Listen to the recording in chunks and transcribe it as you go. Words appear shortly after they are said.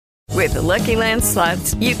With the Lucky Land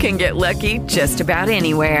Slots, you can get lucky just about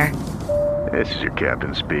anywhere. This is your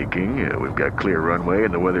captain speaking. We've got clear runway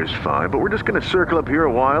and the weather's fine, but we're just going to circle up here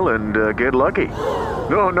a while and get lucky.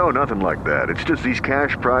 No, nothing like that. It's just these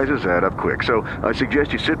cash prizes add up quick. So I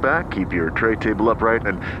suggest you sit back, keep your tray table upright,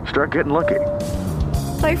 and start getting lucky.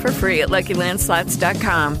 Play for free at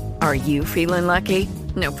LuckyLandSlots.com. Are you feeling lucky?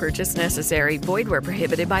 No purchase necessary. Void where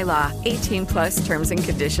prohibited by law. 18 plus terms and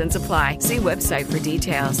conditions apply. See website for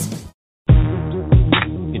details.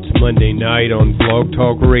 It's Monday night on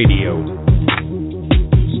BlogTalk Radio.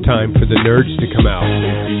 It's time for the nerds to come out.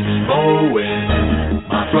 Mowing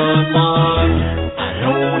my front lawn. I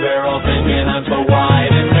know they're all thinking I'm so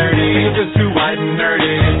white and nerdy. Things just too white and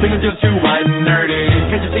nerdy. Things just too white and nerdy.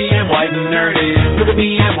 Can't you see I'm white and nerdy? Look at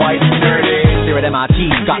me, I'm white and nerdy. Here at MIT,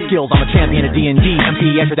 got skills, I'm a champion of D&D. MC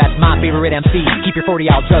Escher, that's my favorite MC. Keep your 40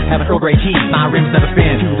 out, just have an Earl Grey tea. My rims never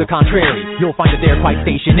bend, to the contrary. You'll find that they're quite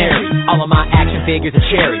stationary. All of my action figures are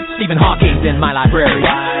cherry. Stephen Hawking's in my library.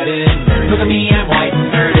 White and nerdy. Look at me, I'm white and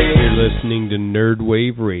nerdy. You're listening to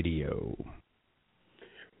Nerdwave Radio.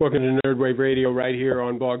 Welcome to Nerdwave Radio right here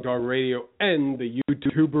on BlogTalk Radio and the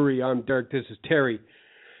YouTubery. I'm Dirk. This is Terry.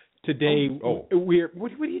 Today, we're...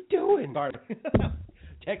 What are you doing? Sorry.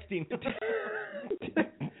 Texting.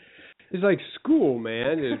 It's like school,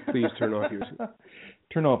 man. Please turn off your...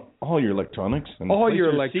 Turn off all your electronics. And all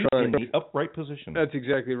your seat electronics. in the upright position. That's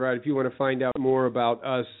exactly right. If you want to find out more about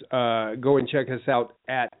us, go and check us out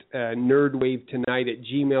at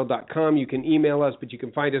nerdwavetonight@gmail.com. You can email us, but you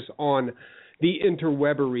can find us on the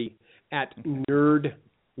interwebbery at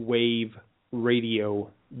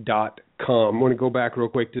nerdwaveradio.com. I want to go back real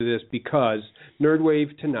quick to this because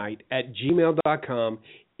nerdwavetonight@gmail.com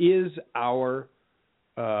is our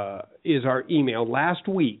email. Last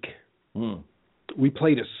week, we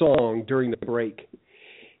played a song during the break,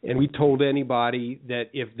 and we told anybody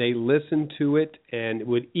that if they listened to it and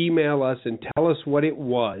would email us and tell us what it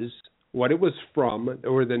was from,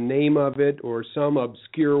 or the name of it, or some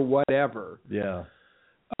obscure whatever. Yeah.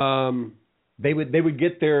 They would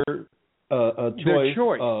get their choice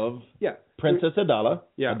of Princess Adala.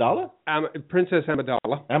 Yeah. Adala? Princess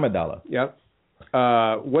Amidala. Amidala. Yep.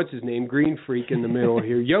 What's his name? Green Freak in the middle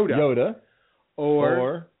here. Yoda.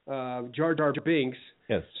 Or Jar Jar Binks.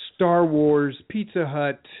 Yes. Star Wars, Pizza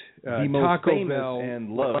Hut, the most Taco famous Bell,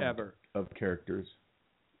 and loved whatever of characters.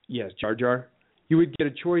 Yes, Jar Jar. You would get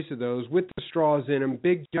a choice of those with the straws in them,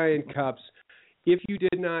 big giant cups. If you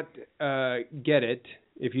did not get it,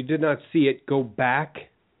 if you did not see it, go back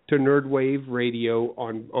to Nerdwave Radio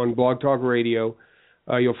on BlogTalk Radio.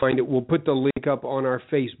 You'll find it. We'll put the link up on our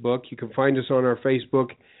Facebook. You can find us on our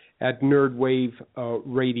Facebook at Nerdwave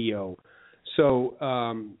Radio. So,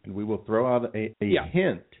 and we will throw out a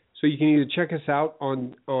hint. So you can either check us out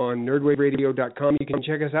on nerdwaveradio.com. You can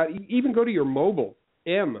check us out. Even go to your mobile,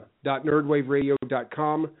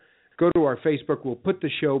 m.nerdwaveradio.com. Go to our Facebook. We'll put the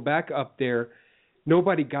show back up there.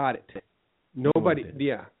 Nobody got it. Nobody.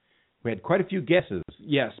 Yeah. We had quite a few guesses.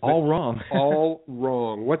 Yes. All wrong. All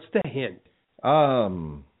wrong. What's the hint?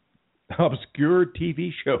 Obscure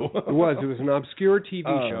TV show. It was an obscure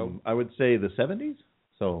TV show. I would say the 70s.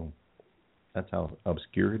 So that's how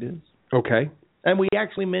obscure it is. Okay. And we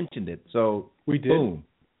actually mentioned it. So we did. Boom.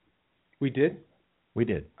 We did? We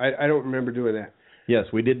did. I don't remember doing that.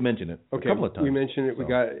 Yes, we did mention it a couple of times. We mentioned it.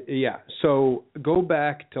 So go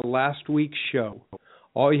back to last week's show.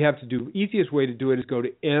 All you have to do, easiest way to do it is go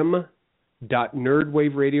to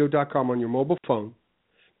m.nerdwaveradio.com on your mobile phone.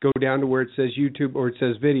 Go down to where it says YouTube or it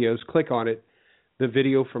says videos. Click on it. The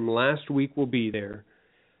video from last week will be there.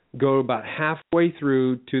 Go about halfway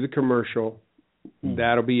through to the commercial.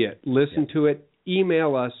 That'll be it. Listen to it.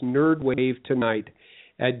 Email us,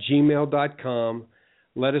 nerdwavetonight@gmail.com.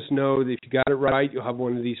 Let us know that if you got it right, you'll have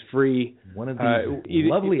one of these free. One of these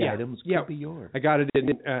lovely items could be yours. I got it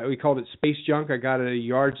in, we called it Space Junk. I got it at a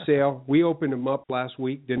yard sale. We opened them up last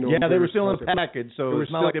week. Didn't know they were still in the package, so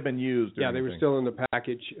it's not like they've been used. Yeah, they were still in the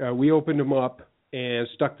package. We opened them up and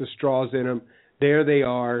stuck the straws in them. There they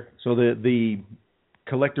are. So the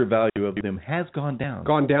collector value of them has gone down.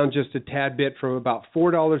 Gone down just a tad bit from about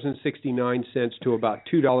 $4.69 to about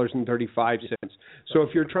 $2.35. So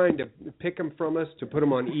if you're trying to pick them from us to put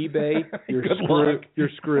them on eBay, you're screwed. You're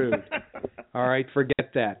screwed. All right,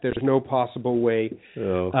 forget that. There's no possible way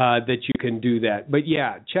that you can do that. But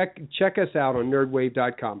yeah, check us out on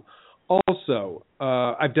nerdwave.com. Also,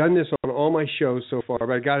 I've done this on all my shows so far,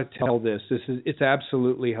 but I got to tell this. It's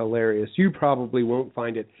absolutely hilarious. You probably won't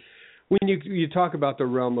find it. When you talk about the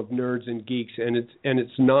realm of nerds and geeks, and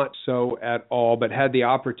it's not so at all, but had the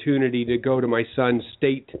opportunity to go to my son's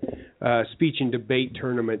state speech and debate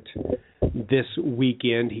tournament this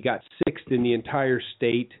weekend. He got 6th in the entire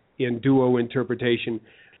state in duo interpretation.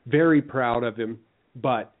 Very proud of him.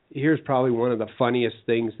 But here's probably one of the funniest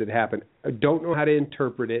things that happened. I don't know how to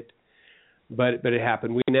interpret it, but it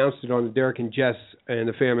happened. We announced it on the Derek and Jess and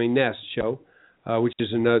the Family Nest show, which is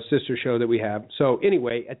another sister show that we have. So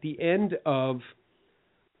anyway, at the end of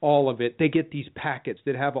all of it, they get these packets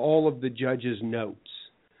that have all of the judges' notes.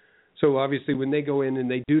 So obviously when they go in and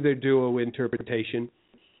they do their duo interpretation,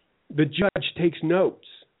 the judge takes notes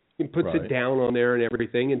and puts it down on there and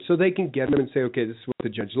everything. And so they can get them and say, okay, this is what the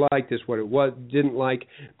judge liked, this is what it was, didn't like.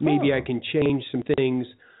 Maybe I can change some things.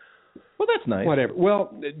 Well, that's nice. Whatever.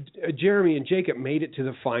 Well, Jeremy and Jacob made it to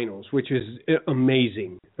the finals, which is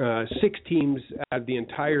amazing. 6 teams out of the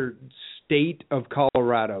entire state of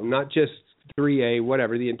Colorado, not just 3A,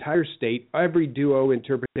 whatever, the entire state, every duo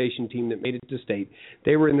interpretation team that made it to state,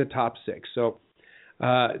 they were in the top 6. So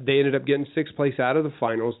they ended up getting 6th place out of the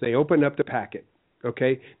finals. They opened up the packet.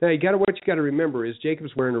 Okay. Now what you got to remember is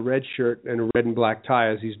Jacob's wearing a red shirt and a red and black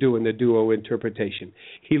tie as he's doing the duo interpretation.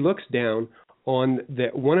 He looks down on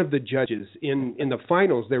one of the judges in the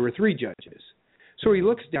finals. There were 3 judges, so he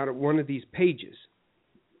looks down at one of these pages.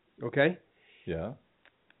 Okay. Yeah.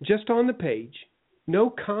 Just on the page,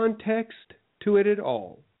 no context to it at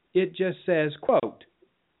all. It just says, quote,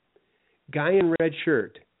 "Guy in red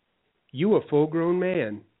shirt, you a full-grown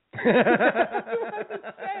man."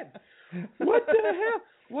 What the hell?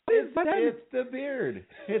 What is that? It's the beard.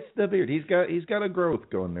 It's the beard. He's got a growth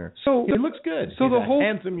going there. So he looks good. So he's a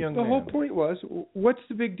handsome young man. The whole point was, what's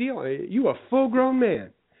the big deal? You a full-grown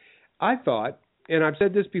man. I thought, and I've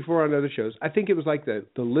said this before on other shows, I think it was like the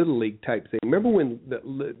Little League type thing. Remember when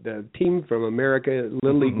the team from America,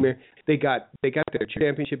 Little League, they got their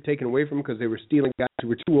championship taken away from them because they were stealing guys who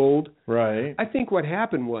were too old? Right. I think what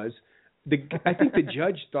happened was, I think the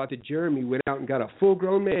judge thought that Jeremy went out and got a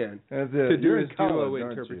full-grown man to do his duo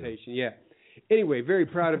interpretation. Yeah. Anyway, very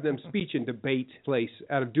proud of them. Speech and debate place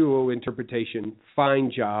out of duo interpretation.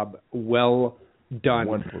 Fine job. Well done.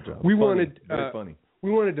 Wonderful job. Very funny.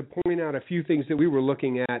 We wanted to point out a few things that we were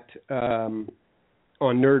looking at on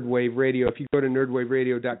Nerdwave Radio. If you go to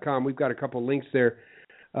nerdwaveradio.com, we've got a couple links there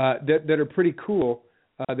that are pretty cool.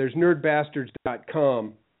 There's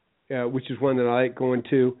nerdbastards.com, which is one that I like going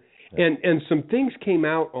to. And some things came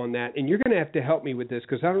out on that, and you're going to have to help me with this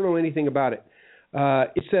because I don't know anything about it.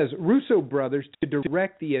 It says, Russo brothers to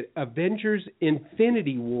direct the Avengers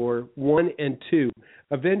Infinity War 1 and 2.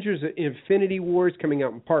 Avengers Infinity War is coming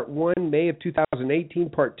out in Part 1, May of 2018,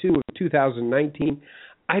 Part 2 of 2019.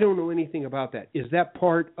 I don't know anything about that. Is that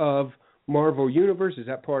part of Marvel Universe? Is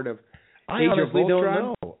that part of Age of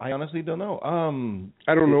Ultron? I honestly don't know.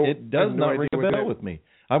 I don't know. It does not ring a bell with me.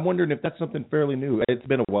 I'm wondering if that's something fairly new. It's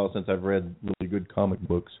been a while since I've read really good comic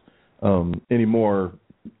books. Anymore,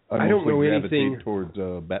 I don't know anything towards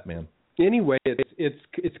Batman. Anyway,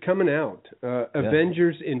 it's coming out.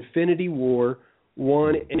 Avengers Infinity War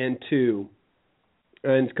 1 and 2.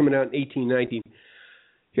 And it's coming out in 1819.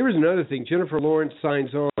 Here's another thing. Jennifer Lawrence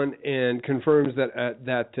signs on and confirms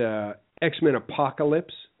that X-Men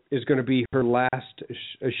Apocalypse is going to be her last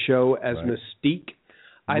show as Mystique.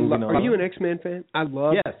 Are you an X-Men fan? I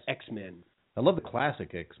love X-Men. I love the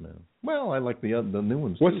classic X-Men. Well, I like the new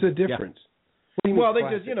ones. What's the difference? Yeah. Well, they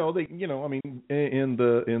just, I mean, in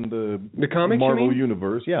the comics, Marvel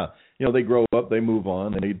universe, they grow up, they move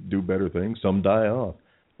on, and they do better things. Some die off.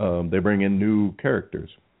 They bring in new characters.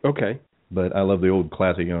 Okay. But I love the old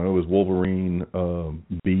classic. It was Wolverine,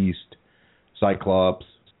 Beast, Cyclops,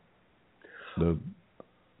 the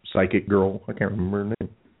psychic girl. I can't remember her name.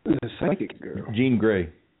 The psychic girl. Jean Grey.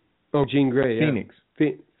 Oh, Jean Grey. Yeah. Phoenix.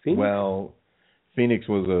 Phoenix. Well, Phoenix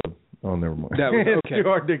was a. Oh, never mind. That was, okay. It's too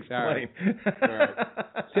hard to explain. All right.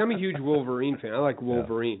 See, I'm a huge Wolverine fan. I like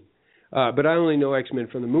Wolverine, but I only know X-Men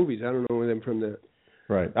from the movies. I don't know them from the.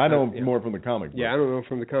 Right. I know more from the comic book. Yeah, I don't know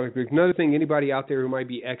from the comic book. Another thing, anybody out there who might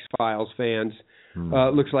be X-Files fans,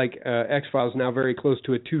 looks like X-Files now very close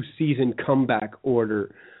to a 2-season comeback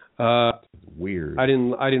order. Weird. I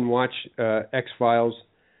didn't watch X-Files.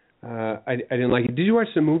 I didn't like it. Did you watch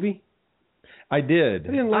the movie? I did.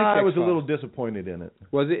 I didn't like I was a little disappointed in it.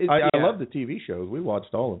 Was it? I love the TV shows. We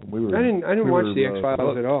watched all of them. I didn't watch the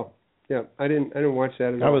X-Files at all. Yeah, I didn't watch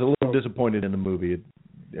that at all. I was a little disappointed in the movie.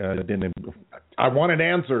 I wanted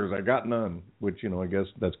answers. I got none, which, I guess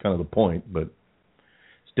that's kind of the point, but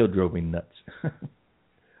still drove me nuts.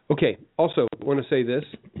 Okay. Also, I want to say this.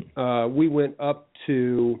 We went up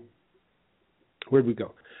to, where'd we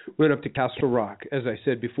go? We went up to Castle Rock, as I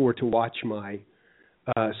said before, to watch my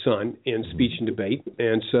son in speech and debate.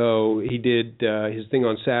 And so he did his thing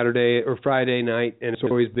on Saturday or Friday night, and it's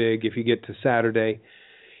always big if you get to Saturday.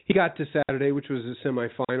 he got to Saturday, which was the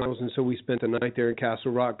semifinals, and so we spent the night there in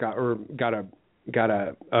Castle Rock. Got a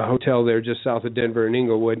hotel there just south of Denver in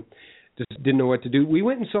Inglewood. Just didn't know what to do. We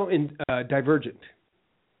went and saw Divergent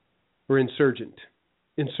or Insurgent.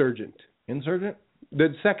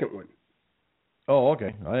 The second one. Oh,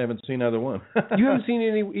 okay. I haven't seen either one. You haven't seen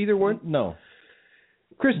either one? No.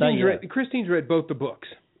 Christine's read both the books.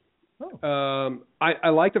 Oh. I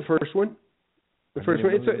like the first one. The first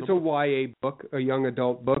one, it's a YA book, a young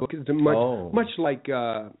adult book. It's much like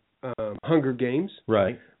Hunger Games.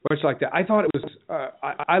 Right. Much like that. I thought it was.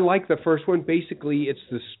 I like the first one. Basically, it's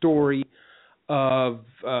the story of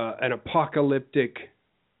an apocalyptic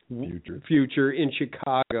future in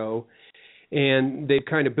Chicago, and they've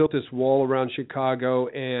kind of built this wall around Chicago,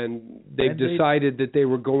 and they've decided that they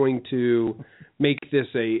were going to make this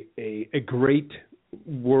a great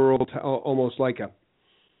world, almost like a.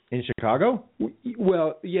 In Chicago?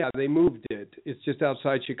 Well, yeah, they moved it. It's just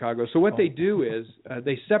outside Chicago. So what they do is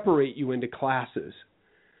they separate you into classes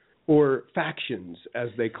or factions, as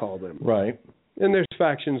they call them. Right. And there's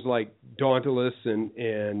factions like Dauntless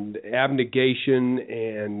and Abnegation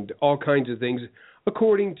and all kinds of things,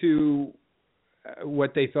 according to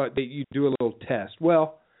what they thought that you do a little test.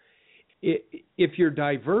 Well, if you're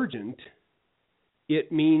Divergent,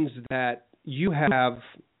 it means that you have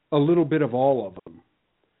a little bit of all of them.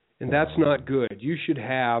 And that's not good. You should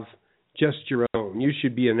have just your own. You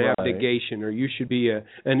should be an Abnegation, or you should be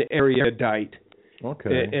an erudite.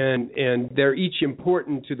 Okay. And they're each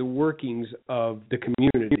important to the workings of the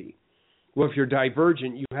community. Well, if you're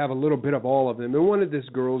Divergent, you have a little bit of all of them. And one of these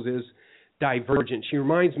girls is Divergent. She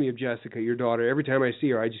reminds me of Jessica, your daughter. Every time I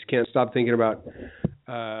see her, I just can't stop thinking about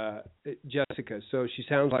Jessica. So she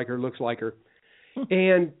sounds like her, looks like her.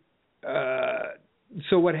 And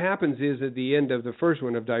so what happens is at the end of the first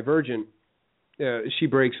one of Divergent, she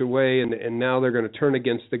breaks away, and now they're going to turn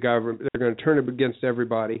against the government. They're going to turn it against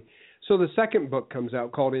everybody. So the second book comes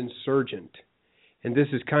out called Insurgent, and this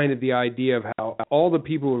is kind of the idea of how all the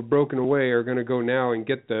people who have broken away are going to go now and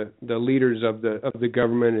get the leaders of the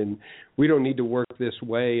government, and we don't need to work this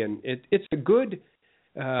way. And it's a good.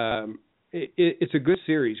 It's a good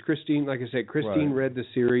series. Christine, like I said, read the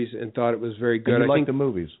series and thought it was very good. And you like the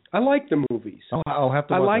movies? I like the movies. I'll have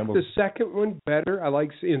to watch I like the second one better. I like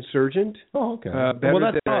Insurgent. Oh, okay. Well,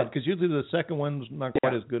 that's odd, because usually the second one's not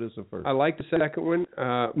quite as good as the first. I like the second one,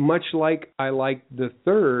 much like I liked the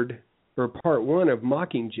third, or part one of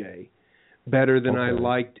Mockingjay, better than I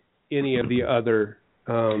liked any of the other.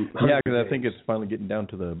 Because I think it's finally getting down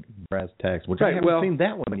to the brass tacks, which I haven't seen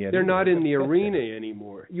that one yet. They're not in the arena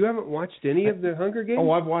anymore. You haven't watched any of the Hunger Games?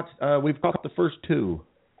 Oh, I've watched. We've caught the first two.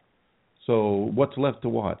 So what's left to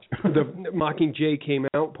watch? The Mockingjay came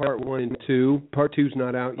out, part 1 and 2. Part 2's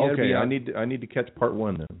not out yet. Okay, I need to catch part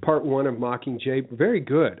 1 then. Part 1 of Mockingjay, very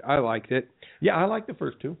good. I liked it. Yeah, I liked the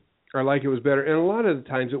first two. I like it was better, and a lot of the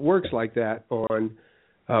times it works like that on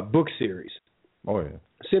book series. Oh yeah.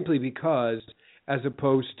 Simply because, as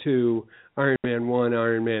opposed to Iron Man 1,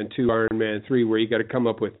 Iron Man 2, Iron Man 3, where you got to come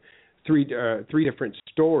up with three different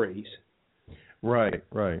stories. Right.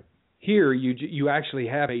 Here, you actually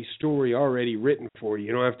have a story already written for you.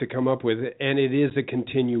 You don't have to come up with it, and it is a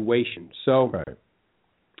continuation. So,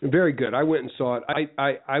 very good. I went and saw it.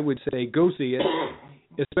 I would say go see it,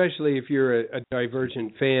 especially if you're a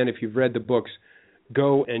Divergent fan. If you've read the books,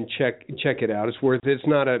 go and check it out. It's worth it. It's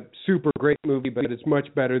not a super great movie, but it's much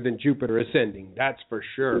better than Jupiter Ascending. That's for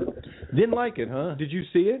sure. Didn't like it, huh? Did you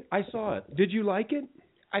see it? I saw it. Did you like it?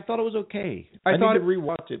 I thought it was okay. I need to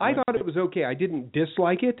rewatch it. I thought it was okay. I didn't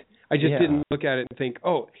dislike it. I just didn't look at it and think,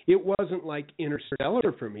 oh, it wasn't like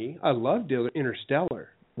Interstellar for me. I loved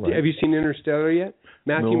Interstellar. Right. Have you seen Interstellar yet?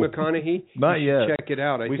 Matthew McConaughey? Not yet. Check it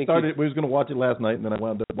out. We was going to watch it last night, and then I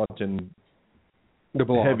wound up watching The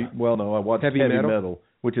Blog. I watched Heavy Metal,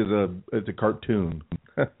 which is a cartoon.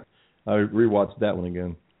 I rewatched that one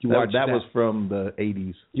again. That was from the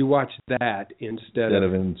 80s. You watched that instead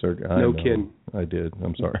of Insurgent. No kidding. I did.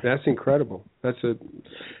 I'm sorry. That's incredible.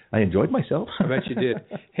 I enjoed myself. I bet you did.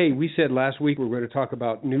 Hey, we said last week we were going to talk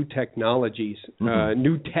about new technologies,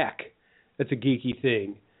 new tech. That's a geeky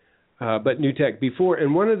thing. But new tech before,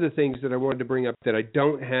 and one of the things that I wanted to bring up that I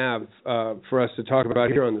don't have for us to talk about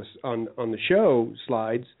here on the show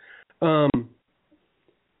slides.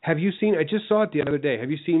 Have you seen? I just saw it the other day. Have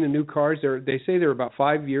you seen the new cars? They say they're about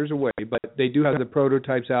 5 years away, but they do have the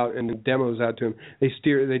prototypes out and the demos out to them.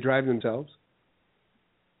 They drive themselves.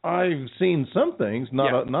 I've seen some things,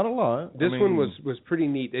 not a lot. This one was pretty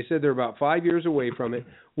neat. They said they're about 5 years away from it.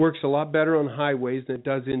 Works a lot better on highways than it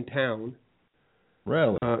does in town.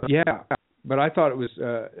 Really? Yeah, but I thought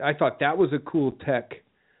that was a cool tech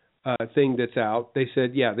thing that's out. They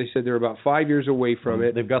said they're about 5 years away from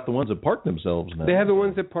it. They've got the ones that park themselves now. They have the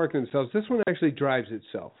ones that park themselves. This one actually drives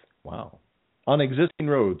itself. Wow. On existing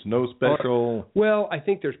roads, no special... Well, I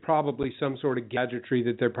think there's probably some sort of gadgetry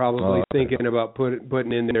that they're probably thinking about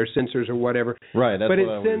putting in their sensors or whatever. Right, that's but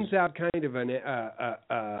what it sends out kind of an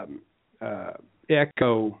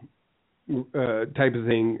echo type of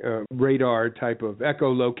thing, radar type of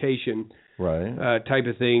echolocation type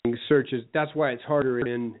of thing, searches. That's why it's harder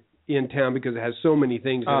in town, because it has so many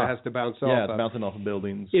things that it has to bounce off of. Yeah, it's bouncing off of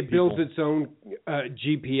buildings. It builds its own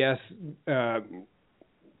GPS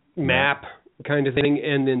map kind of thing,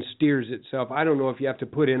 and then steers itself. I don't know if you have to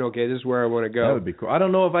put in, okay, this is where I want to go. That would be cool. I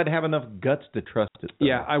don't know if I'd have enough guts to trust it, though.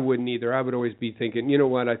 Yeah, I wouldn't either. I would always be thinking, you know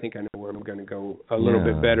what, I think I know where I'm going to go a little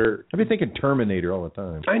bit better. I'd be thinking Terminator all the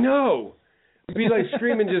time. I know. It'd be like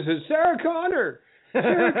screaming just, Sarah Connor!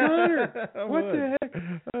 Sarah Connor! What the heck?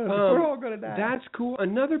 We're all going to die. That's cool.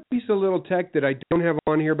 Another piece of little tech that I don't have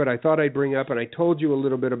on here, but I thought I'd bring up, and I told you a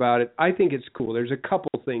little bit about it. I think it's cool. There's a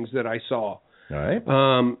couple things that I saw. All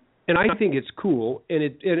right. And I think it's cool,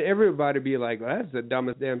 and everybody be like, well, that's the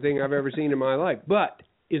dumbest damn thing I've ever seen in my life. But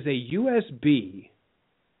is a USB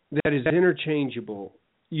that is interchangeable.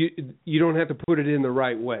 You don't have to put it in the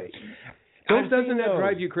right way. Doesn't that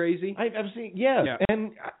drive you crazy? I've seen, yes. Yeah.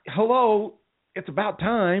 And hello, it's about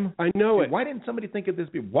time. I know it. Why didn't somebody think of this?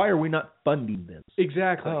 Why are we not funding this?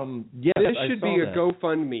 Exactly. Yes, this should be a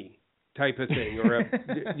GoFundMe type of thing, or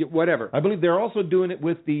whatever. I believe they're also doing it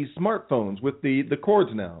with the smartphones, with the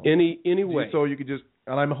cords now. Anyway. So you could just,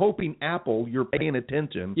 and I'm hoping Apple, you're paying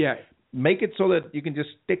attention. Yeah. Make it so that you can just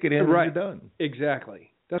stick it in and you're done.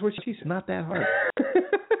 Exactly. That's what she said. Not that hard.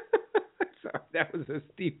 Sorry,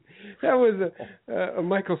 that was a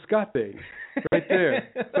Michael Scott thing right there.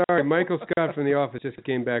 Sorry, Michael Scott from The Office just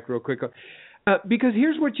came back real quick. Because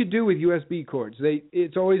here's what you do with USB cords.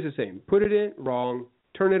 It's always the same. Put it in, wrong.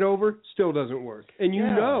 Turn it over, still doesn't work. And you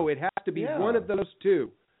know it has to be one of those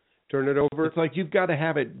two. Turn it over. It's like you've got to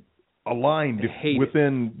have it aligned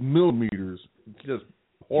within millimeters. It's just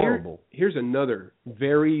horrible. Here's another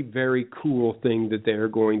very, very cool thing that they're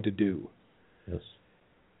going to do. Yes.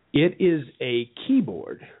 It is a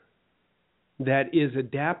keyboard that is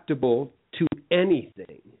adaptable to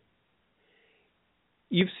anything.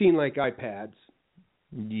 You've seen like iPads.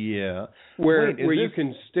 Yeah. Where you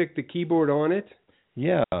can stick the keyboard on it.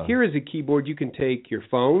 Yeah. Here is a keyboard. You can take your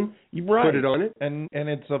phone, put it on it, and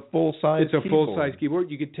it's a full size. It's a full size keyboard.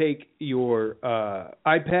 You could take your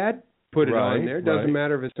iPad, put it on there. Doesn't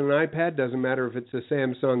matter if it's an iPad. Doesn't matter if it's a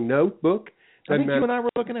Samsung notebook. I think you and I were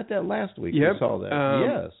looking at that last week. Yep. We saw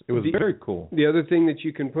that. Yes, it was very cool. The other thing that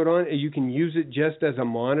you can put on, you can use it just as a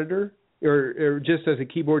monitor. Or just as a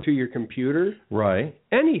keyboard to your computer. Right.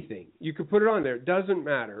 Anything. You could put it on there. It doesn't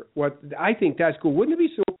matter. I think that's cool. Wouldn't it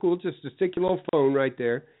be so cool just to stick your little phone right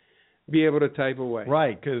there, be able to type away?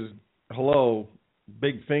 Right, because,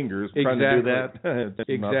 big fingers trying to do that. That's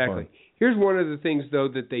exactly. Not fun. Here's one of the things, though,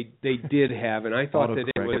 that they did have, and I thought that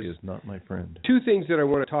it was... is not my friend. Two things that I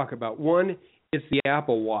want to talk about. One is the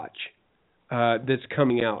Apple Watch that's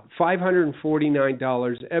coming out.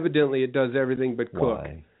 $549. Evidently, it does everything but cook.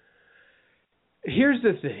 Why? Here's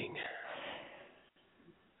the thing.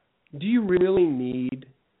 Do you really need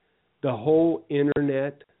the whole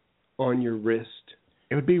internet on your wrist?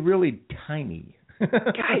 It would be really tiny.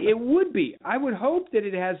 It would be. I would hope that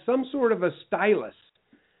it has some sort of a stylus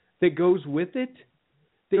that goes with it.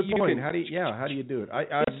 Good point. How do you do it?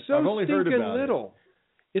 It's so I've only heard about little.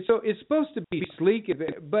 It's supposed to be sleek,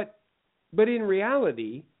 but in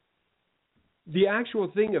reality, the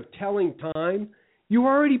actual thing of telling time, you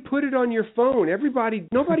already put it on your phone.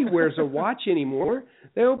 Nobody wears a watch anymore.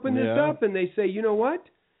 They open this up and they say, you know what?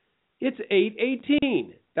 It's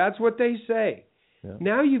 8:18. That's what they say. Yeah.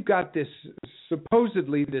 Now you've got this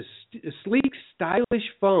supposedly this sleek, stylish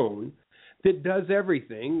phone that does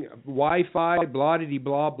everything, Wi-Fi,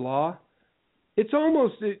 blah blah. It's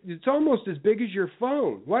almost as big as your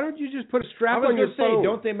phone. Why don't you just put a strap on your phone?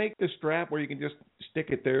 Don't they make the strap where you can just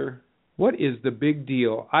stick it there? What is the big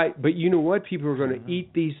deal? But you know what? People are going to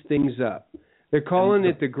eat these things up. They're calling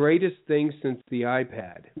it the greatest thing since the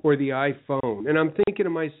iPad or the iPhone. And I'm thinking to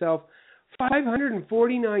myself,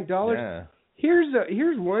 $549. Yeah.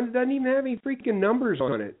 Here's one that doesn't even have any freaking numbers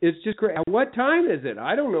on it. It's just great. What time is it?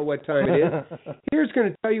 I don't know what time it is. Here's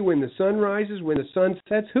going to tell you when the sun rises, when the sun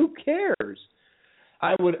sets. Who cares?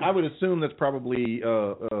 I would assume that's probably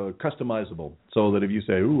customizable, so that if you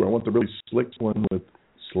say, "Ooh, I want the really sleek one with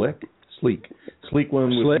sleek one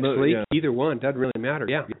with sleek, either one doesn't really matter."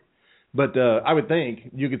 Yeah. But I would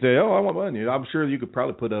think you could say, "Oh, I want one." I'm sure you could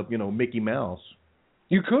probably put up, Mickey Mouse.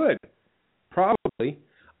 You could, probably.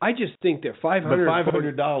 I just think that $500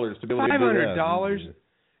 to be able to do that. $500,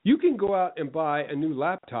 you can go out and buy a new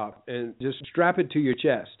laptop and just strap it to your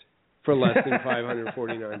chest for less than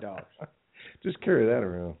 $549. Just carry that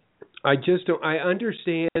around. I just don't. I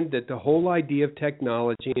understand that the whole idea of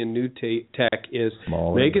technology and new tech is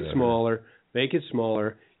make it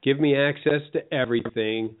smaller, give me access to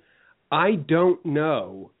everything. I don't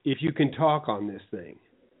know if you can talk on this thing.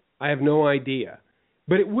 I have no idea.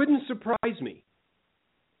 But it wouldn't surprise me.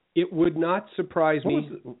 It would not surprise me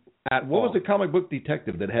at all. What was the comic book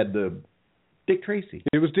detective that had the Dick Tracy?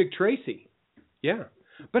 It was Dick Tracy. Yeah.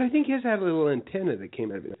 But I think his had a little antenna that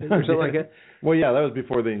came out of it or something like that. Well, yeah, that was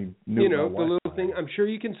before they knew the little thing. I'm sure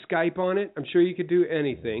you can Skype on it. I'm sure you could do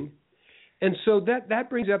anything. And so that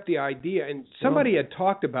brings up the idea, and somebody had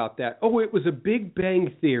talked about that. Oh, it was a Big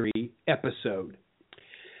Bang Theory episode.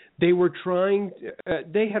 They were trying.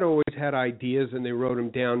 They had always had ideas, and they wrote them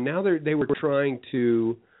down. Now they were trying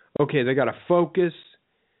to. Okay, they got to focus.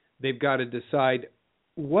 They've got to decide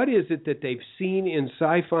what is it that they've seen in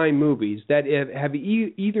sci-fi movies that have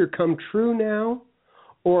either come true now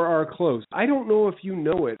or are close. I don't know if you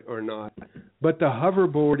know it or not, but the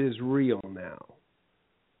hoverboard is real now.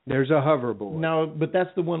 There's a hoverboard. No, but that's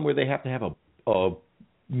the one where they have to have a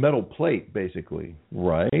metal plate, basically,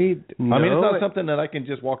 right? No, I mean, it's not something that I can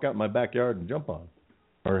just walk out in my backyard and jump on.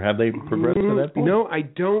 Or have they progressed to that point? No, I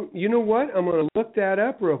don't. You know what? I'm going to look that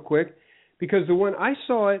up real quick because the one I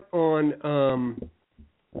saw it on,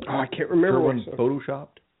 I can't remember what it was.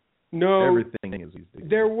 Photoshopped? No. Everything is these days.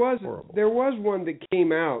 There was horrible. one that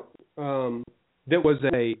came out that was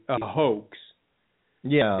a hoax.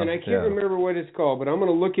 Yeah. And I can't remember what it's called, but I'm going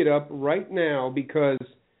to look it up right now because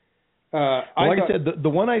I said, the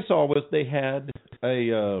one I saw was they had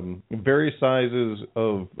various sizes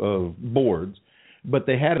of boards, but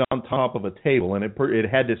they had it on top of a table, and it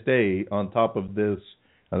had to stay on top of this.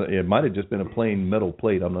 It might have just been a plain metal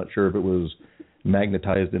plate. I'm not sure if it was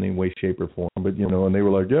magnetized in any way, shape, or form. But, and they were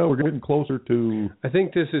like, yeah, we're getting closer to... I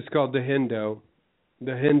think this is called the Hendo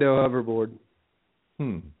hoverboard.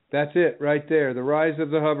 That's it right there, the rise of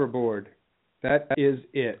the hoverboard. That is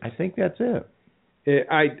it. I think that's it.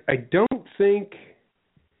 I don't think...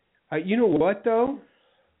 you know what, though?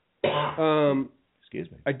 Excuse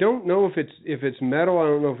me. I don't know if it's metal. I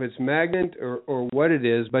don't know if it's magnet or what it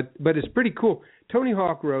is, but it's pretty cool. Tony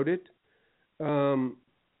Hawk wrote it.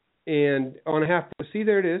 And on a half, see,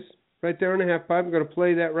 there it is, right there on a half pipe. I'm going to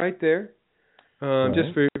play that right there,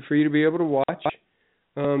 just for you to be able to watch.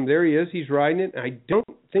 There he is. He's riding it. I don't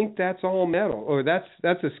think that's all metal, or that's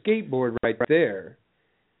a skateboard right there.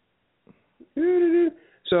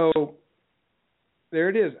 So there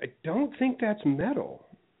it is. I don't think that's metal.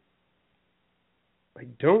 I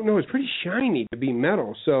don't know. It's pretty shiny to be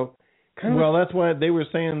metal. So. Well, that's why they were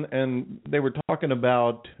saying, and they were talking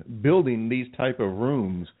about building these type of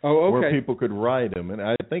rooms where people could ride them, and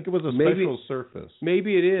I think it was a special surface.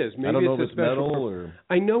 Maybe it is. Maybe I don't know if it's it's metal or...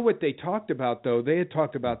 I know what they talked about, though. They had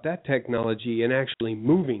talked about that technology and actually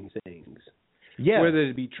moving things. Yeah. Whether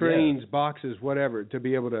it be trains, boxes, whatever, to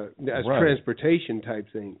be able to, as transportation type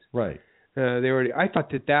things. Right. I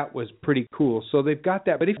thought that was pretty cool. So they've got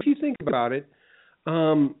that. But if you think about it,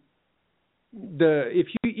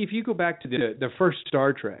 if you go back to the first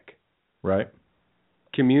Star Trek, right?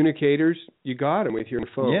 Communicators, you got them with your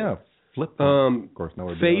phone. Yeah, flip them. Of course, now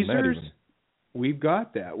we're doing that phasers. even. We've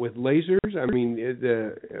got that with lasers. I mean,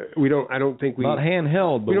 we don't. I don't think we not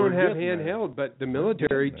handheld. But we don't have handheld, but the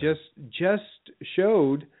military just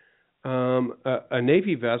showed a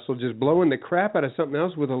Navy vessel just blowing the crap out of something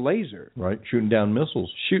else with a laser. Right, shooting down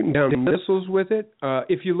missiles. Shooting down missiles with it.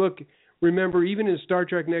 If you look. Remember, even in Star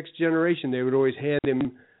Trek Next Generation, they would always hand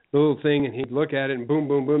him the little thing, and he'd look at it, and boom,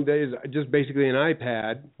 boom, boom. That is just basically an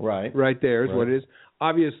iPad. Right there is what it is.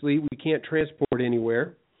 Obviously, we can't transport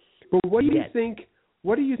anywhere. But what do you think?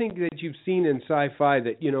 What do you think that you've seen in sci-fi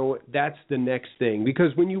that that's the next thing?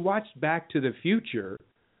 Because when you watched Back to the Future,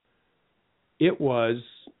 it was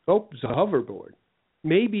a hoverboard.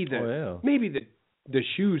 Maybe the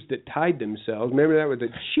shoes that tied themselves. Remember that with the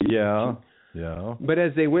shoes. Yeah. But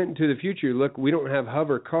as they went into the future, look, we don't have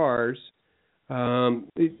hover cars. All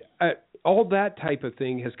that type of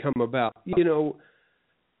thing has come about.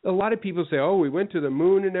 A lot of people say, oh, we went to the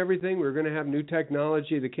moon and everything. We're going to have new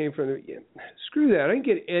technology that came from the... Screw that. I didn't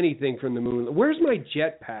get anything from the moon. Where's my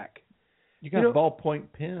jetpack? You got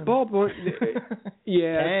ballpoint pen. Ballpoint...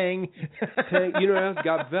 yeah. Tang. I've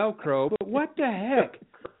got Velcro. But what the heck?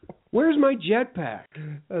 Where's my jetpack?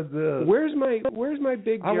 Where's my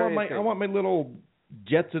big giant thing? I want my little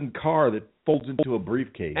Jetson car that folds into a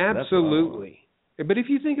briefcase. Absolutely. But if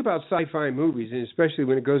you think about sci-fi movies, and especially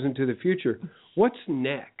when it goes into the future, what's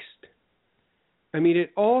next? I mean,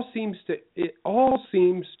 it all seems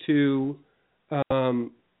to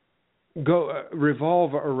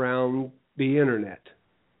revolve around the internet,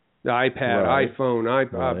 the iPad, iPhone,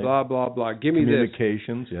 iPod, blah blah blah. Give me this.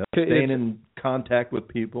 Communications, yeah. Staying in contact with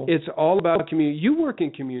people. It's all about communication. You work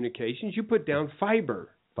in communications. You put down fiber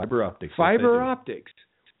optics. Fiber optics.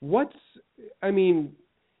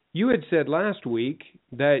 You had said last week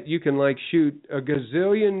that you can shoot a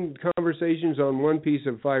gazillion conversations on one piece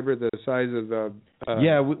of fiber the size of the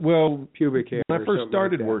pubic hair. When I first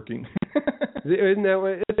started working. Isn't that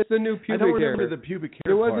what? It's the new pubic hair. I don't remember the pubic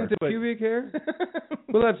hair. It wasn't the pubic hair?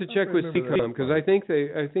 We'll have to check with CCOM because I think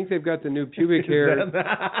they've got the new pubic hair.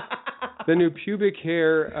 The new pubic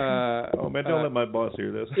hair. Don't let my boss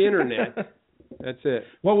hear this. Internet. That's it.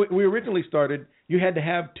 Well, we originally started. You had to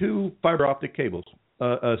have two fiber optic cables.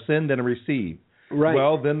 A send and a receive. Right.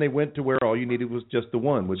 Well, then they went to where all you needed was just the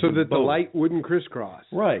one. So that the light wouldn't crisscross.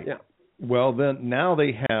 Right. Yeah. Well, then now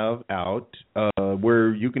they have out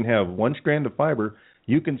where you can have one strand of fiber.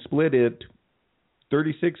 You can split it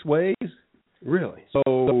 36 ways. Really?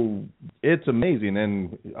 So it's amazing,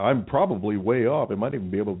 and I'm probably way off. It might even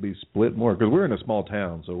be able to be split more because we're in a small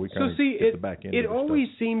town, so we kind of get the back end. It always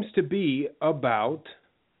seems to be about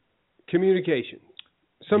communication.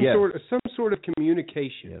 Some sort of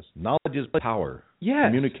communication. Yes, knowledge is power. Yes,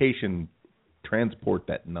 communication transport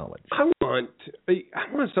that knowledge. I want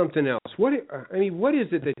something else. What is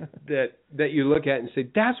it that you look at and say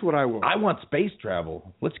that's what I want? I want space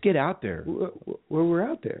travel. Let's get out there. Well, we're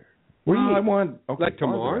out there. I want to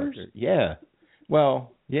Mars? Yeah.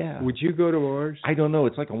 Well, yeah. Would you go to Mars? I don't know.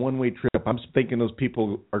 It's like a one-way trip. I'm thinking those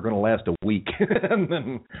people are going to last a week. And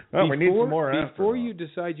then we need some more after. Before you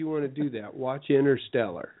decide you want to do that, watch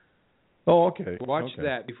Interstellar. Oh, okay. Watch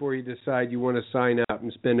that before you decide you want to sign up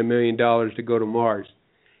and spend $1 million to go to Mars.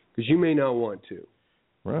 Because you may not want to.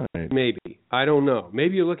 Right. Maybe. I don't know.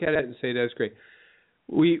 Maybe you look at it and say, that's great.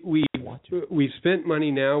 We've spent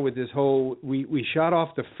money now with this whole... We shot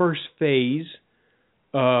off the first phase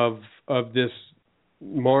of this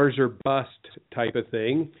Mars or bust type of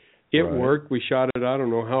thing. It worked. We shot it. I don't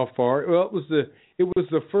know how far. Well, it was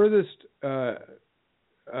the furthest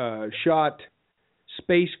shot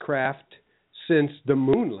spacecraft since the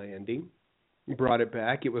moon landing. We brought it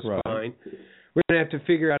back. It was fine. We're going to have to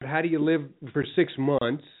figure out how do you live for 6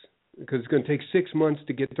 months because it's going to take 6 months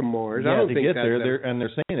to get to Mars. Yeah, I don't to think get there, and they're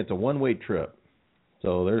saying it's a one-way trip.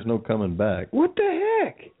 So there's no coming back. What the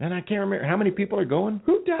heck? And I can't remember how many people are going.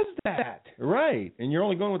 Who does that? Right. And you're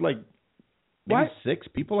only going with maybe 6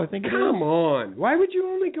 people, I think it is. Come on. Why would you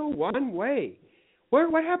only go one way?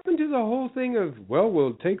 What happened to the whole thing of,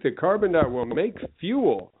 we'll take the carbon dioxide, we'll make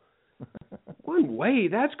fuel. One way?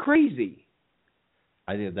 That's crazy.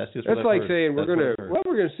 That's like saying we're going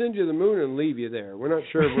to send you to the moon and leave you there. We're not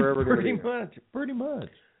sure if we're ever going to Pretty much.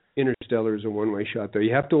 Interstellar is a one-way shot, though.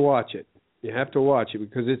 You have to watch it. You have to watch it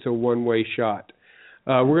because it's a one-way shot.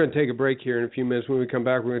 We're going to take a break here in a few minutes. When we come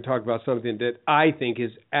back, we're going to talk about something that I think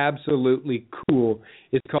is absolutely cool.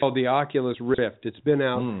 It's called the Oculus Rift. It's been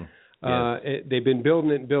out. They've been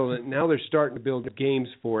building it. Now they're starting to build games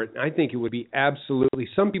for it. I think it would be absolutely...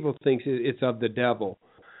 Some people think it's of the devil.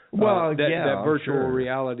 Well, that virtual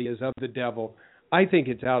reality is of the devil. I think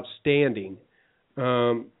it's outstanding.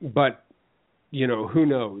 But, who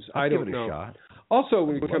knows? I don't know. Give it a shot. Also,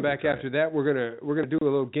 when we come back after that, we're gonna do a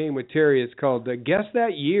little game with Terry. It's called Guess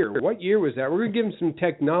That Year. What year was that? We're gonna give him some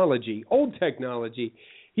technology, old technology.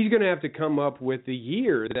 He's gonna have to come up with the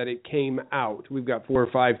year that it came out. We've got 4 or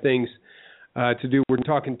 5 things to do. We're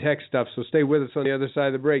talking tech stuff, so stay with us on the other side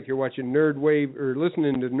of the break. You're watching Nerdwave or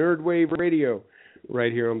listening to Nerdwave Radio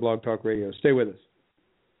right here on BlogTalk Radio. Stay with us.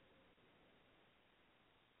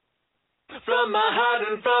 From my heart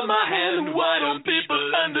and from my hand, why don't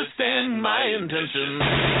people understand my intention?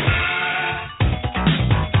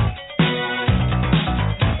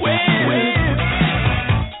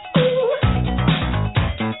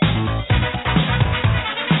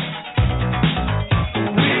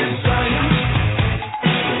 Weird science,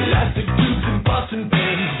 elastic tubes and Boston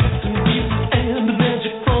pens, and wheels and the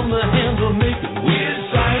magic from the handle make it weird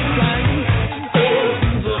science.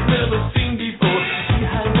 Things I've never seen before.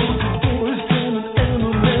 Behind those doors, an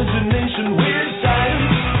imagination. Weird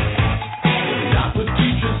science. Not the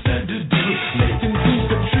teacher said to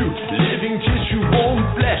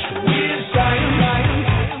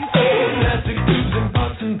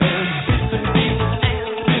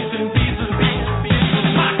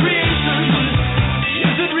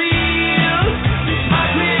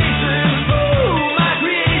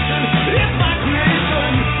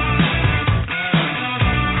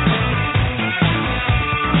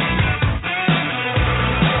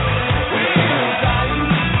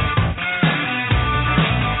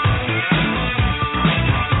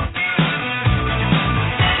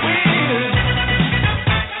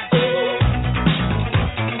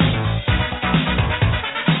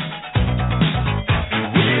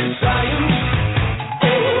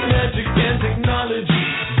technology,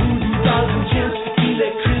 voodoo dolls and chips,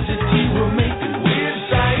 electricity will make it weird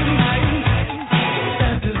science.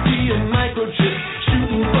 Fantasy and microchips,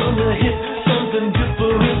 shooting from the hip, something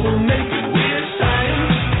different will make it weird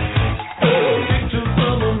science. Picture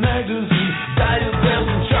from a magazine,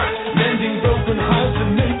 diagrams and charts, mending broken hearts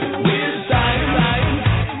and make it weird science.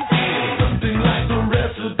 Something like a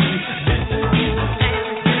recipe, bits and pieces,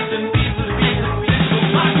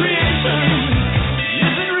 my creation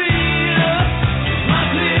isn't real. It's my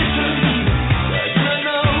creation. I do not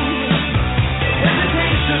know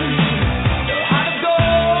hesitation, the heart of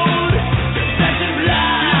gold, the flesh and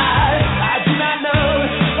blood. I do not know.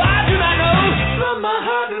 From my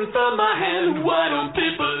heart and from my hand, why don't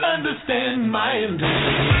people understand my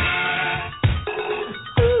intent?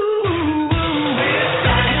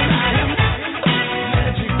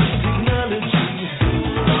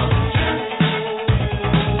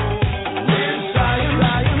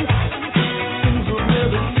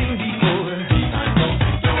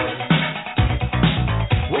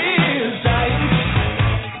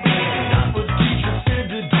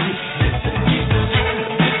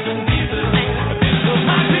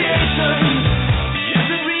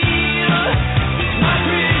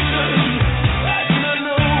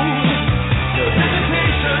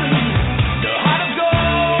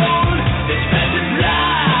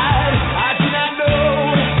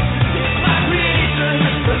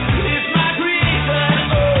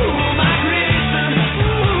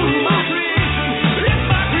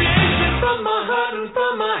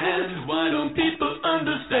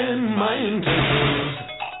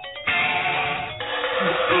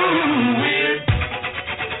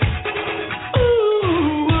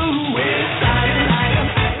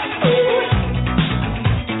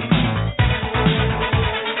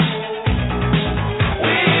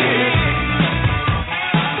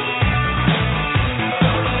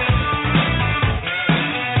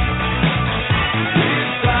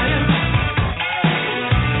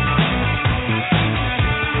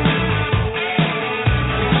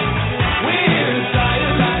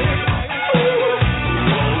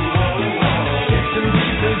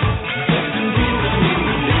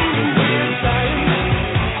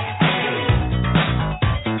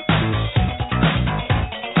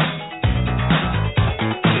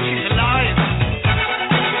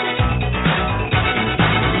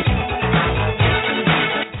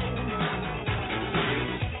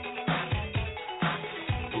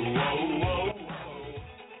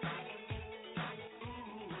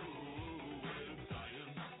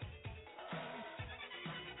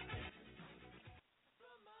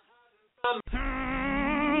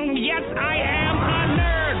 Yes, I am a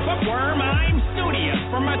nerd, bookworm. I'm studious,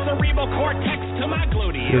 from my cerebral cortex to my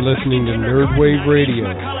gluteus. You're listening to Nerdwave Radio,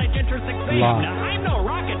 live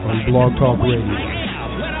on BlogTalk Radio.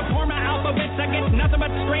 When I pour my alphabets, I get nothing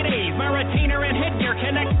but straight A's. My retainer and headgear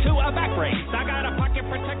connect to a back brace. I got a pocket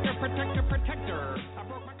protector. I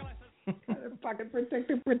broke my glasses. Pocket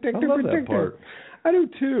protector. I love that part. I do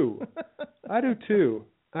too.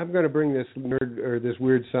 I'm going to bring this this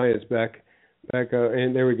weird science back,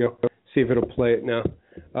 and there we go. See if it'll play it now.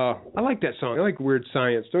 I like that song. I like Weird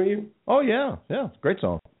Science, don't you? Oh yeah, great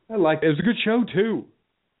song. I like it. It was a good show too.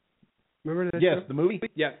 Remember that? Yes, show? the movie.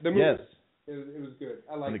 Yeah, the movie. Yes, it was good.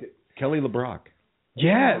 I liked it. Kelly LeBrock.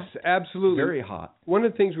 Yes, absolutely. Very hot. One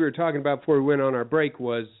of the things we were talking about before we went on our break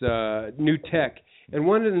was new tech. And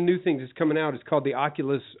one of the new things that's coming out is called the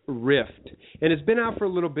Oculus Rift. And it's been out for a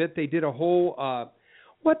little bit. They did a whole,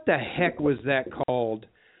 what the heck was that called?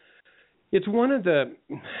 It's one of the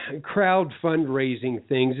crowd fundraising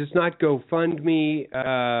things. It's not GoFundMe.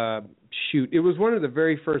 It was one of the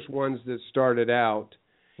very first ones that started out.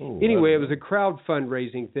 Anyway, it was a crowd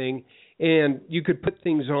fundraising thing. And you could put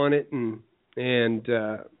things on it and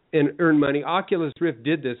earn money. Oculus Rift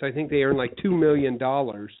did this. I think they earned like $2 million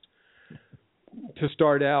to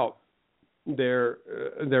start out their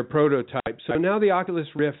prototype. So now the Oculus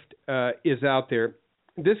Rift is out there.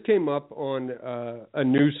 This came up on a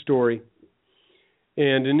news story,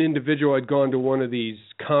 and an individual had gone to one of these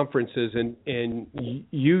conferences and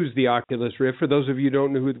used the Oculus Rift. For those of you who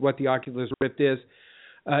don't know what the Oculus Rift is,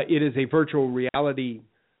 it is a virtual reality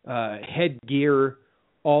headgear,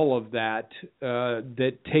 all of that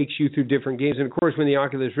takes you through different games. And of course, when the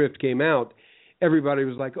Oculus Rift came out, everybody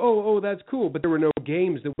was like, oh, that's cool. But there were no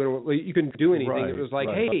games that you couldn't do anything. Right, it was like,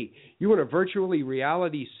 hey, you want a virtually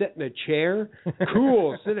reality sit in a chair?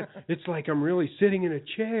 Cool. It's like I'm really sitting in a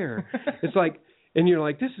chair. It's like, and you're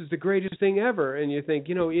like, this is the greatest thing ever. And you think,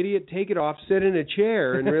 idiot, take it off, sit in a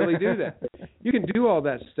chair and really do that. You can do all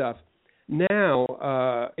that stuff.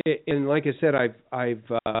 now, and like I said, I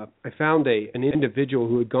found an individual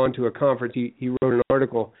who had gone to a conference. He wrote an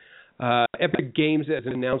article. Epic Games has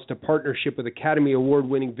announced a partnership with Academy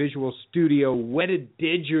Award-winning visual studio Weta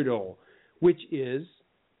Digital, which is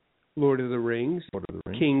Lord of the Rings,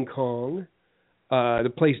 King Kong,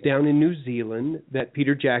 the place down in New Zealand that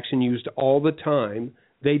Peter Jackson used all the time.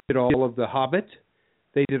 They did all of The Hobbit.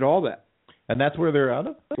 They did all that. And that's where they're out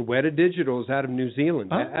of? Weta Digital is out of New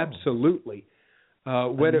Zealand. Oh. Absolutely.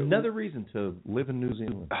 Another reason to live in New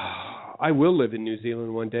Zealand. I will live in New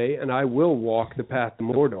Zealand one day, and I will walk the path to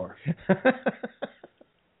Mordor.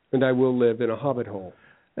 And I will live in a hobbit hole.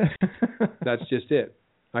 That's just it.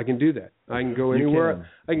 I can do that. I can go anywhere.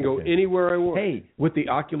 I can go anywhere I want. Hey, with the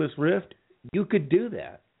Oculus Rift, you could do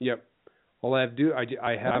that. Yep. All I have to do, I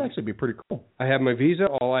have. That'd actually be pretty cool. I have my visa.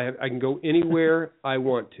 I can go anywhere I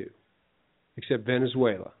want to, except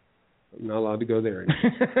Venezuela. I'm not allowed to go there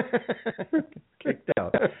anymore. Kicked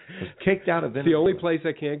out. Kicked out of Venezuela. It's the only place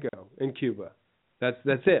I can't go, in Cuba. That's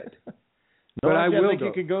it. But I will. I think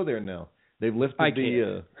you can go there now. They've lifted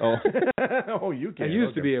the. Oh, you can. I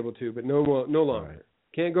used to be able to, but no longer. Right.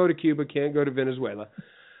 Can't go to Cuba. Can't go to Venezuela.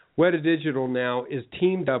 Weta Digital now is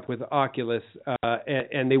teamed up with Oculus,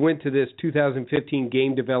 and they went to this 2015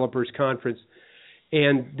 Game Developers Conference.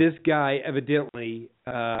 And this guy evidently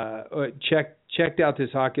checked out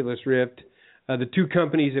this Oculus Rift. The two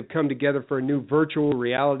companies have come together for a new virtual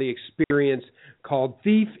reality experience called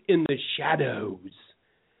Thief in the Shadows,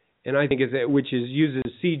 and I think uses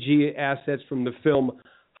CG assets from the film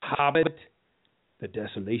Hobbit: The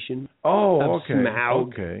Desolation of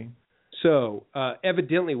Smaug. Okay. So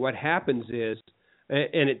evidently, what happens is,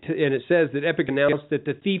 and it says that Epic announced that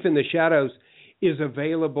the Thief in the Shadows is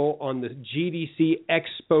available on the GDC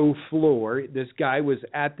Expo floor. This guy was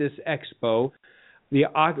at this expo,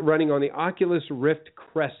 running on the Oculus Rift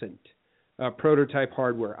Crescent prototype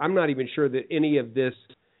hardware. I'm not even sure that any of this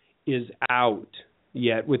is out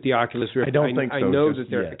yet with the Oculus Rift. I don't think so. I know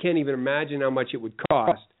that I can't even imagine how much it would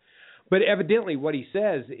cost. But evidently what he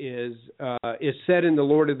says is set in the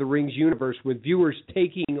Lord of the Rings universe, with viewers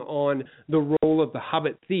taking on the role of the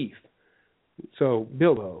Hobbit thief. So,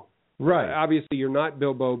 Bilbo. Right. Obviously, you're not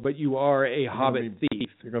Bilbo, but you are a Hobbit thief.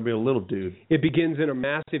 You're going to be a little dude. It begins in a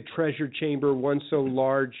massive treasure chamber, one so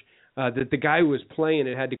large that the guy who was playing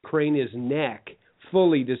it had to crane his neck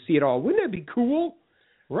fully to see it all. Wouldn't that be cool?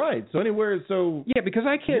 Right. So anywhere. So yeah, because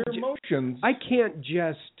I can't. Your emotions. I can't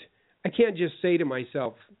just say to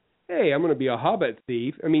myself, "Hey, I'm going to be a Hobbit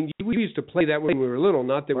thief." I mean, we used to play that when we were little.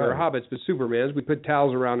 Not that we were hobbits, but Supermans. We put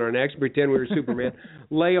towels around our necks, pretend we were Superman,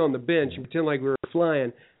 lay on the bench, and pretend like we were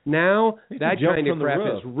flying. Now, that kind of crap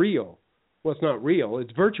is real. Well, it's not real.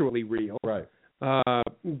 It's virtually real. Right.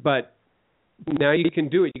 But now you can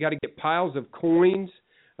do it. You got to get piles of coins.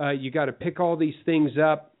 You got to pick all these things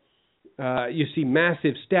up. You see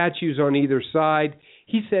massive statues on either side.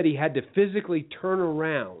 He said he had to physically turn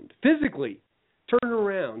around to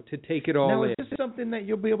take it all in. Now, is this something that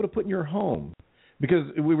you'll be able to put in your home? Because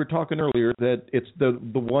we were talking earlier that it's the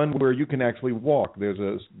one where you can actually walk. There's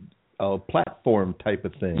a platform type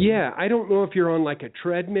of thing. Yeah, I don't know if you're on like a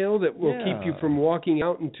treadmill that will keep you from walking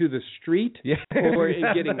out into the street or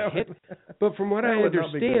getting hit. But from what I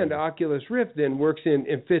understand, Oculus Rift then works in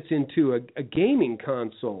and fits into a gaming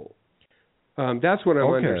console. That's what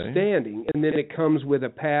I'm understanding. And then it comes with a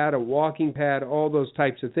pad, a walking pad, all those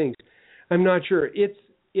types of things. I'm not sure.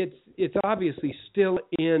 It's obviously still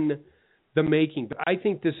in the making, but I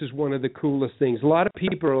think this is one of the coolest things. A lot of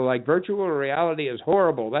people are like, virtual reality is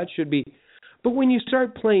horrible. That should be. But when you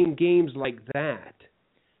start playing games like that,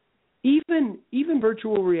 even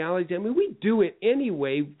virtual reality, I mean, we do it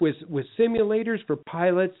anyway with simulators for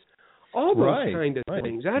pilots, all those kind of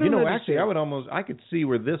things. I don't know. Actually, I could see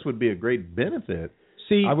where this would be a great benefit.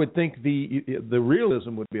 See, I would think the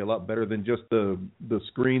realism would be a lot better than just the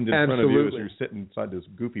screens in front of you as you're sitting inside this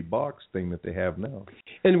goofy box thing that they have now.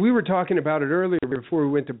 And we were talking about it earlier before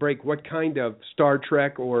we went to break. What kind of Star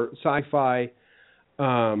Trek or sci-fi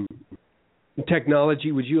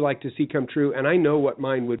technology would you like to see come true? And I know what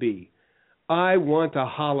mine would be. I want a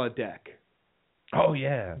holodeck. Oh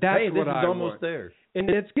yeah, that's what I almost want. There. And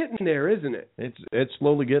it's getting there, isn't it? It's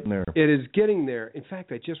slowly getting there. It is getting there. In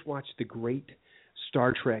fact, I just watched the great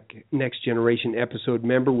Star Trek Next Generation episode,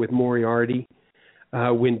 remember, with Moriarty,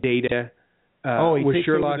 when Data was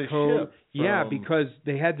Sherlock Holmes. Yeah, because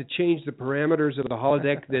they had to change the parameters of the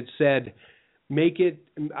holodeck that said, make it,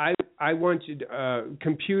 I want you to,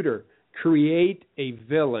 computer, create a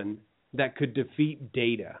villain that could defeat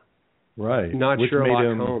Data. Right. Not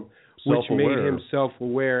Sherlock Holmes. Which made him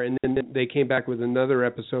self-aware. And then they came back with another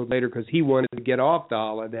episode later because he wanted to get off the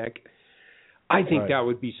holodeck. I think that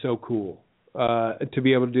would be so cool to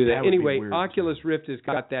be able to do that. Anyway, Oculus Rift has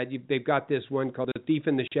got that. They've got this one called The Thief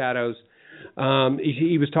in the Shadows.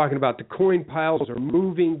 He was talking about the coin piles are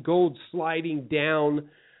moving, gold sliding down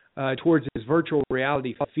towards his virtual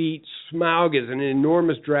reality feet. Smaug is an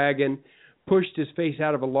enormous dragon, pushed his face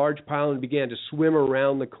out of a large pile and began to swim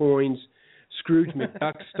around the coins, Scrooge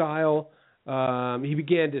McDuck style. He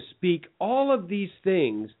began to speak. All of these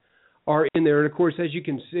things are in there. And, of course, as you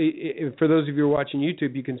can see, for those of you who are watching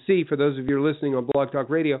YouTube, you can see, for those of you who are listening on BlogTalk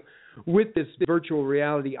Radio, with this virtual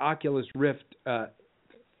reality Oculus Rift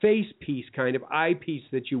face piece, kind of eyepiece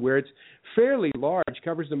that you wear, it's fairly large,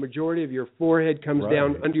 covers the majority of your forehead, comes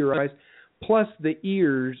down under your eyes, plus the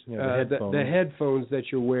ears, the headphones that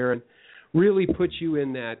you're wearing, really puts you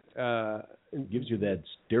in that... it gives you that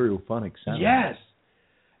stereophonic sound. Yes.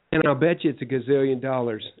 And I'll bet you it's $1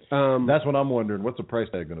 gazillion. That's what I'm wondering. What's the price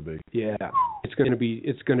tag going to be? Yeah, it's going to be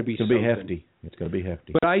hefty. It's going to be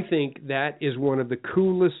hefty. But I think that is one of the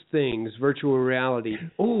coolest things, virtual reality.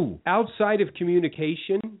 Ooh, outside of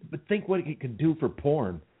communication. But think what it could do for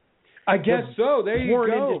porn. I guess so. There you go.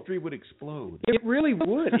 The porn industry would explode. It really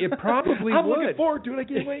would. It probably would. I'm looking forward to it. I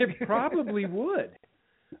can't wait. It probably would.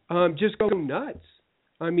 Just go nuts.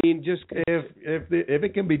 I mean, just if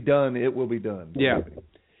it can be done, it will be done. Yeah.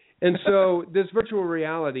 And so this virtual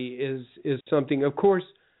reality is something. Of course,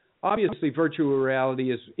 obviously, virtual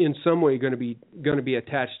reality is in some way going to be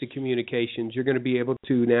attached to communications. You're going to be able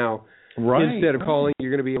to now, instead of calling,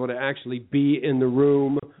 you're going to be able to actually be in the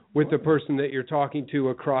room with the person that you're talking to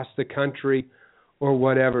across the country, or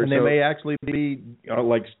whatever. And they may actually be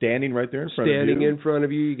like standing right there in front of you. Standing in front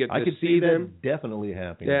of you, you get to see them. That definitely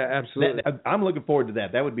happening. Yeah, absolutely. I'm looking forward to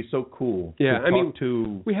that. That would be so cool. Yeah,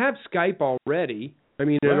 we have Skype already. I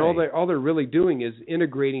mean, and all they're really doing is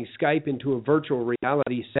integrating Skype into a virtual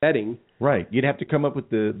reality setting. Right. You'd have to come up with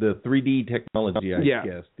the 3D technology, I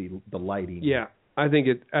guess, the lighting. Yeah, I think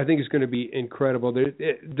it's going to be incredible.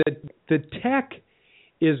 The tech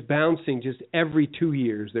is bouncing just every 2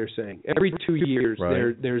 years. They're saying every 2 years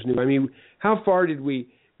there's new. I mean, how far did we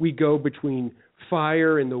go between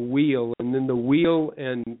Fire and the wheel, and then the wheel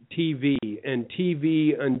and TV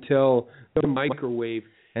until the microwave?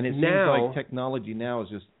 And it seems like technology now is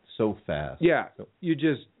just so fast. Yeah, so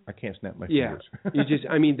I can't snap my fingers.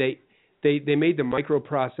 I mean, they made the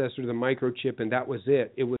microprocessor, the microchip, and that was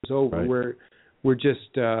it. It was over. Right. We're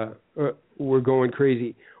just we're going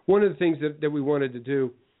crazy. One of the things that we wanted to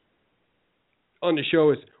do on the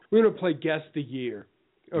show is we're going to play Guess the Year.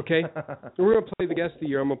 Okay, we're going to play the Guess the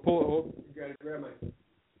Year. I'm going to pull. Oh, you got to grab my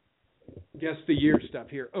Guess the Year stuff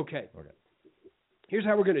here. Okay. Here's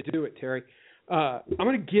how we're going to do it, Terry. I'm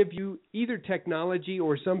going to give you either technology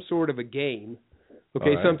or some sort of a game,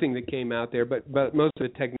 something that came out there, but most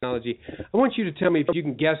of the technology. I want you to tell me if you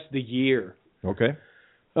can guess the year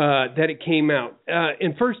that it came out.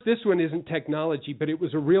 And first, this one isn't technology, but it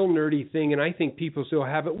was a real nerdy thing, and I think people still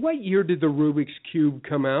have it. What year did the Rubik's Cube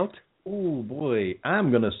come out? Oh, boy.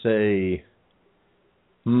 I'm going to say,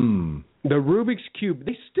 The Rubik's Cube.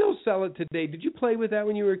 They still sell it today. Did you play with that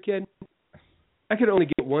when you were a kid? I could only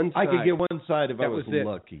get one side. I could get one side if I was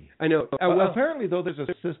lucky. I know. Well, apparently, though, there's a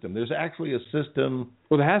system. There's actually a system.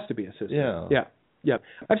 Well, there has to be a system. Yeah.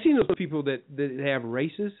 I've seen those people that have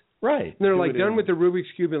races. Right. And they're like done with the Rubik's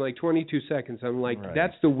Cube in like 22 seconds. I'm like,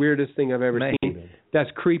 that's the weirdest thing I've ever seen. That's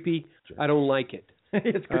creepy. I don't like it.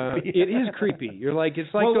 It's creepy. It is creepy. You're like,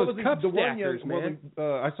 it's like those cup stackers, man.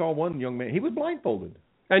 I saw one young man. He was blindfolded.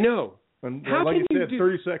 I know. And like you said,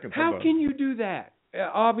 30 seconds. How can you do that?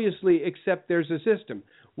 Obviously, except there's a system.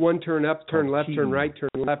 One turn up, turn left, turn right,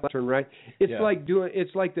 turn left, turn right. It's like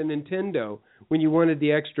It's like the Nintendo when you wanted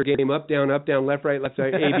the extra game: up, down, left, right, A,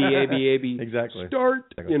 B, A, B. Exactly.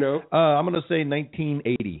 Start. Exactly. I'm going to say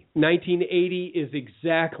 1980. 1980 is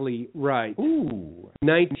exactly right. Ooh.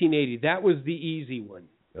 1980. That was the easy one.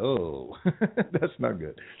 Oh, that's not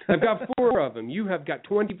good. I've got 4 of them. You have got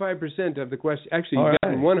 25% of the questions. Actually, you've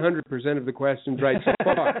gotten 100% of the questions right so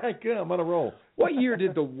far. Good, I'm on a roll. What year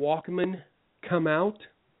did the Walkman come out?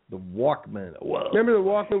 The Walkman. Whoa. Remember the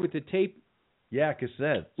Walkman with the tape? Yeah,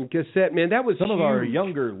 cassette. Cassette, man, that was Some huge. of our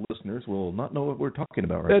younger listeners will not know what we're talking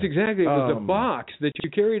about right That's exactly. It was a box that you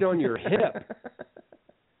carried on your hip.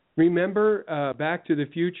 Remember Back to the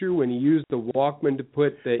Future when he used the Walkman to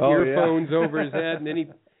put the earphones over his head,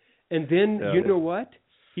 and then you know what?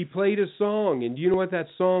 He played a song, and do you know what that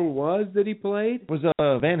song was that he played? It was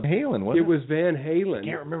Van Halen, wasn't it? It was Van Halen. I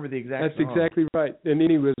can't remember the exact That's song. exactly right. And then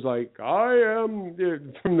he was like, I am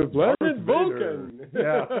from the planet Vulcan.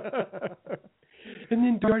 Yeah. And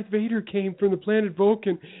then Darth Vader came from the planet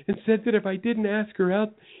Vulcan and said that if I didn't ask her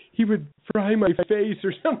out, he would fry my face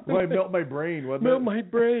or something. Well, melt my brain, wouldn't Melt my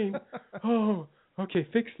brain. Oh, okay,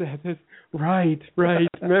 fix that. Right.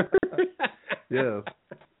 Remember? Yes.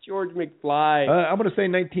 George McFly. I'm going to say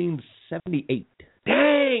 1978.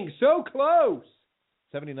 Dang, so close.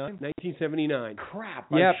 79? 1979. Crap.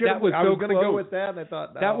 Yeah, that was so close. I was going to go with that, and I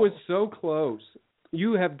thought, no. That was so close.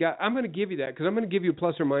 You have got. I'm going to give you that because I'm going to give you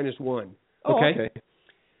plus or minus one. Okay.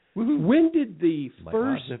 When did the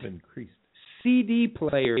first CD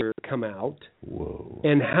player come out? Whoa.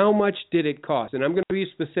 And how much did it cost? And I'm going to be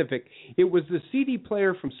specific. It was the CD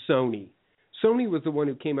player from Sony. Sony was the one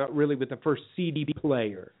who came out really with the first CD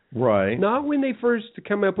player. Right. Not when they first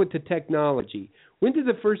come up with the technology. When did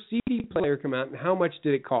the first CD player come out, and how much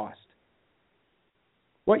did it cost?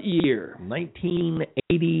 What year?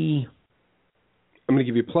 1980. I'm going to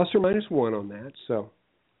give you plus or minus one on that. So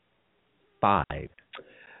 5.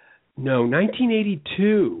 No,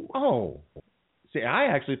 1982. Oh. See, I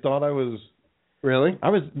actually thought I was... Really? I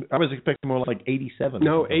was expecting more like 87.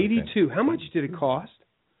 No, 82. How much did it cost?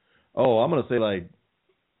 Oh, I'm going to say like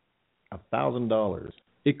 $1,000.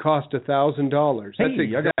 It cost $1,000. That's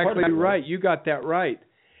exactly right. You got that right.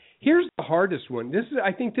 Here's the hardest one.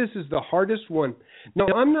 I think this is the hardest one. Now,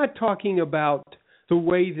 I'm not talking about the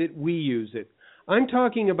way that we use it. I'm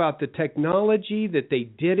talking about the technology that they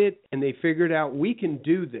did it and they figured out we can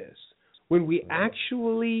do this. When we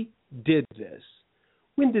actually did this,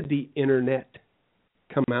 when did the Internet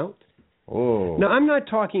come out? Oh. Now, I'm not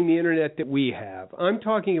talking the Internet that we have. I'm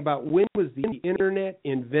talking about when was the Internet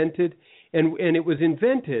invented, and it was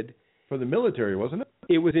invented... For the military, wasn't it?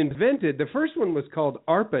 It was invented. The first one was called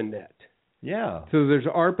ARPANET. Yeah. So there's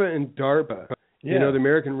ARPA and DARPA, yeah. The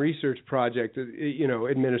American Research Project,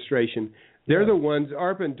 Administration. They're the ones,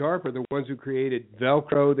 ARPA and DARPA are the ones who created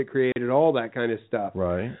Velcro, that created all that kind of stuff.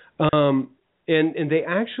 Right. And they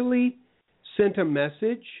actually sent a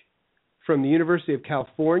message from the University of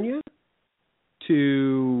California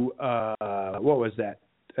to, what was that?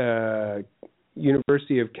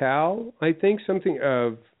 University of Cal, I think, something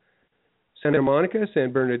of Santa Monica,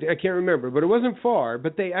 San Bernardino. I can't remember, but it wasn't far.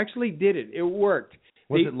 But they actually did it. It worked.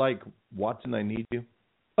 Was it like, Watson, I need you?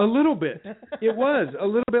 A little bit. It was a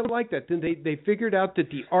little bit like that. Then they figured out that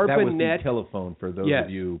the ARPANET... That was the telephone for those of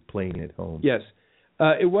you playing at home. Yes.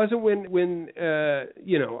 It wasn't when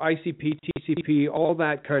ICP, TCP, all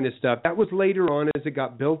that kind of stuff. That was later on as it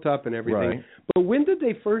got built up and everything. Right. But when did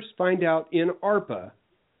they first find out in ARPA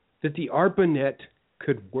that the ARPANET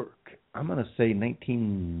could work? I'm going to say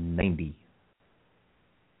 1990.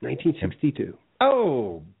 1962.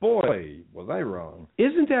 Oh, boy, was I wrong.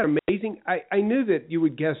 Isn't that amazing? I knew that you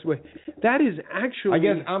would guess. That is actually... I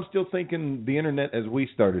guess I'm still thinking the Internet as we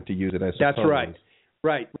started to use it, I suppose. That's right.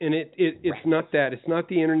 Right. And it's not that. It's not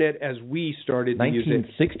the Internet as we started to use it.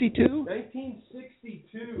 1962?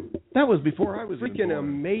 1962. That was before I was freaking born.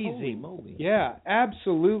 Amazing. Holy moly. Yeah,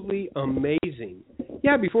 absolutely amazing.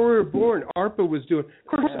 Yeah, before we were born, ARPA was doing...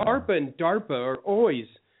 Of course, ARPA and DARPA are always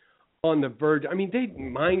on the verge. I mean, they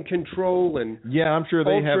mind control and... Yeah, I'm sure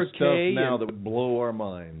they have stuff K now that would blow our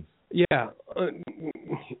minds. Yeah.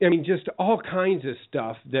 I mean, just all kinds of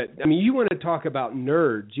stuff that... I mean, you want to talk about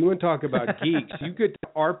nerds. You want to talk about geeks. You get to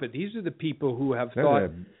ARPA. These are the people who have thought...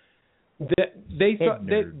 That they thought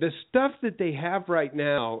that the stuff that they have right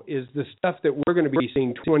now is the stuff that we're going to be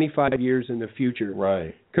seeing 25 years in the future.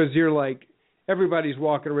 Right. Because you're like... Everybody's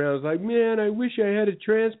walking around. It's like, man, I wish I had a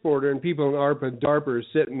transporter. And people in ARPA and DARPA are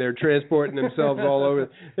sitting there transporting themselves all over.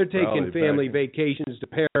 They're taking family vacations to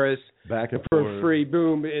Paris back and for forth. Free.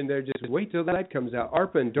 Boom. And they're just, wait till that comes out.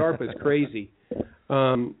 ARPA and DARPA is crazy.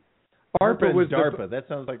 ARPA was DARPA. That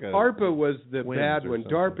sounds like a... ARPA was the bad one.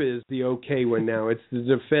 DARPA is the okay one now. It's the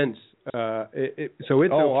defense. So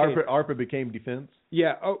it's okay. ARPA became defense?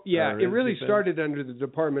 Yeah. Oh, yeah. It really started under the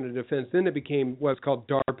Department of Defense. Then it became what's called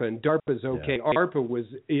DARPA, and DARPA's okay. Yeah. ARPA was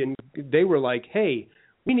in. They were like, hey,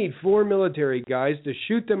 we need 4 military guys to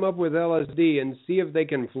shoot them up with LSD and see if they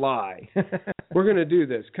can fly. We're going to do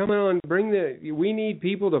this. Come on, we need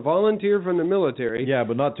people to volunteer from the military. Yeah,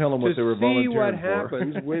 but not tell them what they were volunteering for. To see what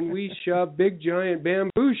happens when we shove big giant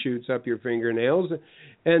bamboo shoots up your fingernails,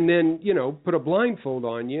 and then put a blindfold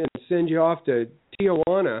on you and send you off to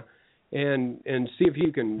Tijuana. And see if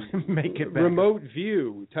you can make it back. Remote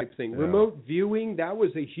view type thing. Yeah. Remote viewing, that was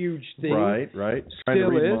a huge thing. Right. Trying to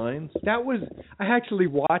read minds. That was. I actually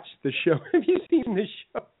watched the show. Have you seen the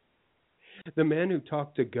show? The Men Who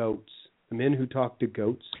Talk to Goats. The Men Who Talk to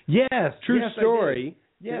Goats. Yes. True story.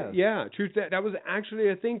 Yes. Yeah. True. That was actually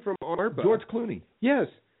a thing from ARPA. George Clooney. Yes.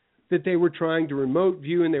 that they were trying to remote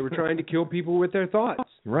view and they were trying to kill people with their thoughts.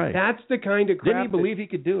 Right. That's the kind of crap. Didn't he believe he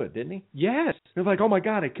could do it, didn't he? Yes. He was like, oh, my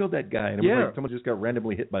God, I killed that guy. And it was like someone just got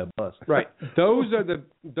randomly hit by a bus. Right. Those are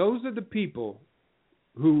the people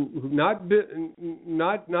who not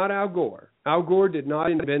Al Gore. Al Gore did not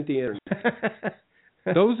invent the internet.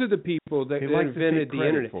 Those are the people that invented the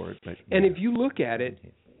internet. For it, but, and if you look at it,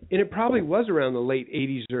 and it probably was around the late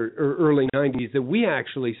 80s or early 90s that we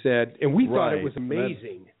actually said, and we thought it was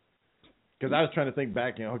amazing. Because I was trying to think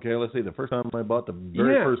back, okay, let's see, the first time I bought the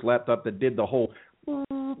very first laptop that did the whole...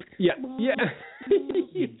 You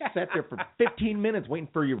sat there for 15 minutes waiting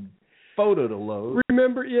for your photo to load.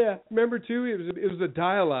 Remember too, it was a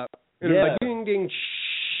dial-up. And it was like, ding, ding,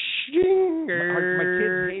 shing. My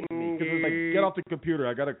kids hated me because it was like, get off the computer,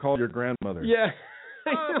 I got to call your grandmother. Yeah.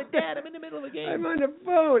 But Dad, I'm in the middle of a game. I'm on the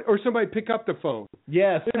phone. Or somebody pick up the phone.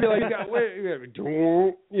 Yes. They'd be like,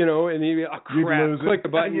 you know, and you'd be like, oh, crap, click the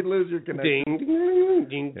button. You'd lose your connection. Ding, ding,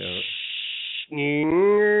 ding, ding.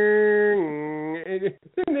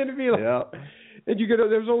 And then it'd be like, and you could,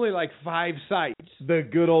 there was only like 5 sites. The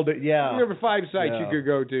good old, Remember 5 sites you could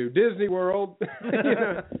go to. Disney World. You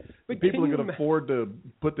know. But people could afford to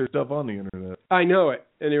put their stuff on the internet. I know it.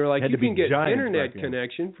 And they were like, you can get internet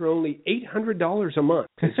connection for only $800 a month.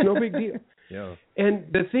 It's no big deal. Yeah. And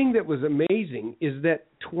the thing that was amazing is that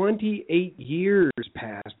 28 years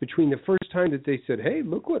passed between the first time that they said, hey,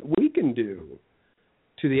 look what we can do,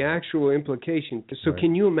 to the actual implication. So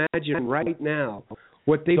can you imagine right now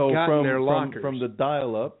what they've got in their lockers? From the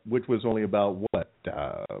dial-up, which was only about,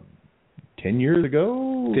 10 years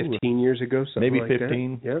ago? 15 years ago, something maybe like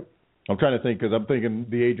 15. That. Yep. I'm trying to think because I'm thinking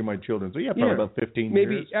the age of my children. So probably about 15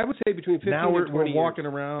 maybe, years. I would say between 15 now and 20 we're walking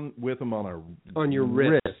around with them on your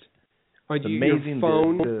wrist. It's your amazing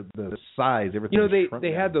phone. The size, everything. You know,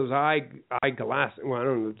 they had those eye glasses. Well, I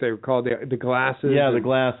don't know if they were called the glasses. Yeah, the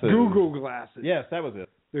glasses. Google glasses. Yes, that was it.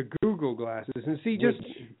 The Google glasses. And see,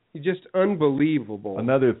 just unbelievable.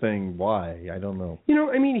 Another thing, why? I don't know. You know,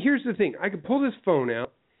 I mean, here's the thing. I could pull this phone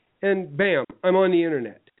out, and bam, I'm on the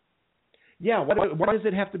internet. Yeah. Why does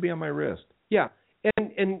it have to be on my wrist? Yeah.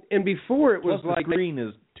 And before it was plus like... the screen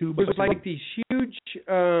is too... It was like these huge...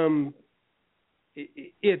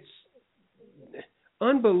 it's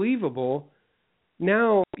unbelievable.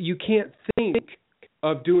 Now you can't think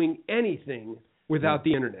of doing anything without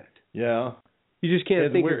the internet. Yeah. You just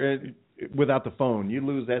can't think without the phone. You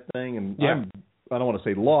lose that thing, and I don't want to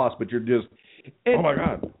say lost, but you're just... oh, my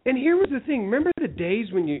God. And here was the thing. Remember the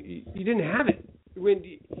days when you didn't have it?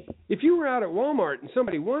 If you were out at Walmart and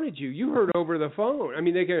somebody wanted you, you heard over the phone. I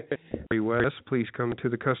mean, they go, "Hey, Wes, please come to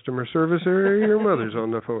the customer service area. Your mother's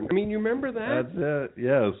on the phone." I mean, you remember that? That's it,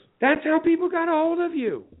 yes. That's how people got a hold of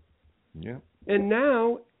you. Yeah. And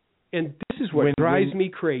now, and this is what drives me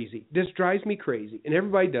crazy. This drives me crazy. And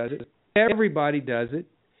everybody does it. Everybody does it.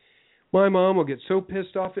 My mom will get so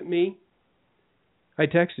pissed off at me. I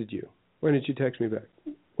texted you. Why didn't you text me back?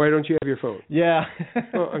 Why don't you have your phone? Yeah.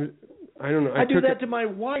 I don't know. I do that to my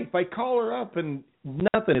wife. I call her up and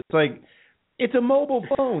nothing. It's like, it's a mobile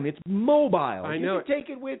phone. It's mobile. I know. You can take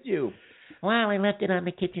it with you. Wow, I left it on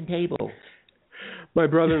the kitchen table. My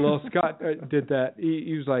brother-in-law Scott did that.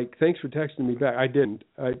 He was like, "Thanks for texting me back." I didn't.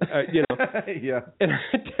 You know. Yeah. And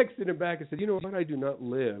I texted him back and said, "You know what? I do not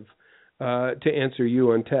live to answer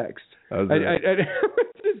you on text." I was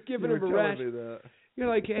just giving him a rash. You're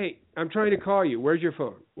like, "Hey, I'm trying to call you. Where's your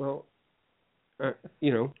phone?" Well,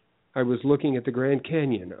 you know. I was looking at the Grand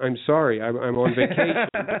Canyon. I'm sorry, I'm on vacation,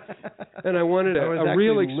 and I wanted a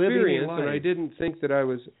real experience, and I didn't think that I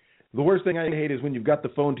was. The worst thing I hate is when you've got the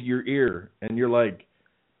phone to your ear, and you're like,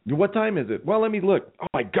 "What time is it?" Well, let me look. Oh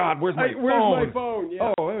my God, where's my phone? Where's my phone?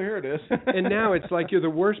 Yeah. Oh, here it is. And now it's like you're the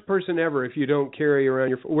worst person ever if you don't carry around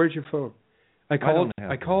your phone. Where's your phone? I called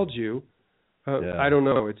you. I don't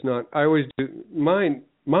know. It's not. I always do. Mine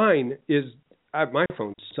is. My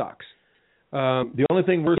phone sucks. The only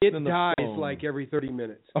thing worse than the phone. It dies like every 30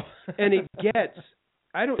 minutes. And it gets,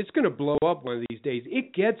 it's going to blow up one of these days.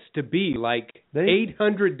 It gets to be like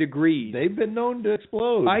 800 degrees. They've been known to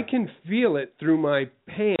explode. I can feel it through my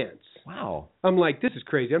pants. Wow. I'm like, this is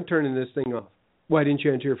crazy. I'm turning this thing off. Why didn't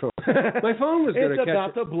you answer your phone? My phone was going to catch it. It's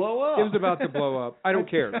about to blow up. It was about to blow up. I don't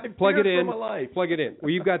care. Plug it in. Plug it in.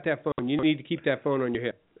 Well, you've got that phone. You need to keep that phone on your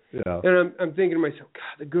hip. Yeah. And I'm thinking to myself,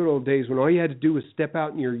 God, the good old days when all you had to do was step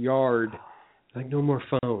out in your yard. Like, no more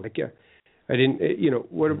phone. Like, I didn't, you know,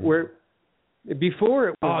 where, before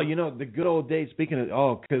it was. Oh, you know, the good old days, speaking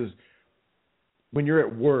of, because when you're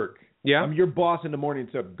at work, your boss in the morning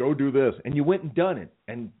said, go do this, and you went and done it,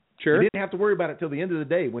 and you didn't have to worry about it till the end of the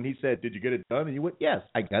day when he said, did you get it done? And you went, yes,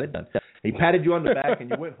 I got it done. He patted you on the back, and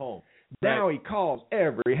you went home. Now he calls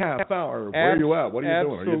every half hour. Where are you at? What are you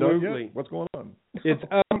doing? Are you done yet? What's going on? It's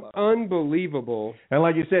unbelievable. And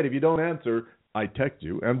like you said, if you don't answer, I text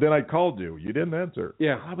you, and then I called you. You didn't answer.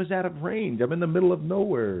 Yeah. I was out of range. I'm in the middle of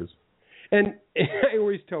nowheres. And I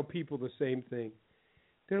always tell people the same thing.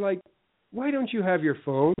 They're like, why don't you have your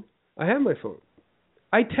phone? I have my phone.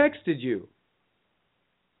 I texted you.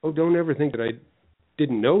 Oh, don't ever think that I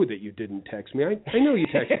didn't know that you didn't text me. I know you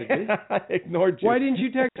texted me. I ignored you. Why didn't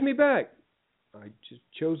you text me back? I just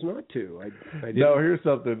chose not to. I didn't. No, here's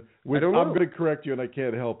something. I don't know. I'm going to correct you, and I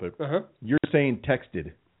can't help it. Uh-huh. You're saying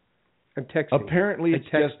texted. I'm texting. Apparently, it's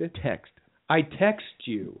just text. I text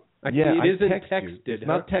you. It isn't texted. It's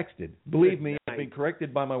not texted. Believe me, I've been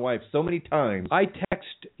corrected by my wife so many times. I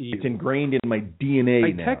text you. It's ingrained in my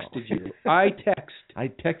DNA now. I texted you. I text. I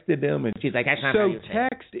texted them, and she's like, that's not how you say it. So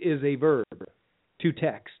text is a verb. To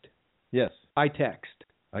text. Yes. I text.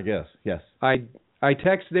 I guess. Yes. I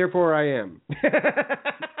text, therefore I am.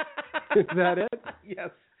 Is that it?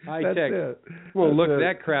 Yes. I that's text. It. Well, that's look it.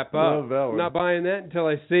 that crap up. I'm not buying that until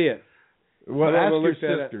I see it. Well, ask your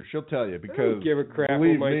sister. She'll tell you because. I don't give a crap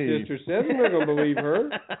what my sister says. I'm not going to believe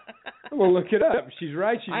her. I'm going to look it up. She's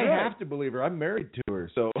right. I have to believe her. I'm married to her,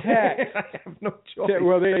 so text. I have no choice.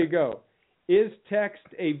 Well, there you go. Is text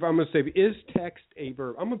a? I'm going to say is text a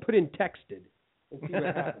verb? I'm going to put in texted. And see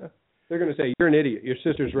what happens. They're going to say you're an idiot. Your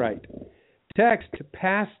sister's right. Text,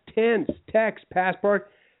 past tense, text, past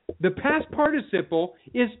part. The past participle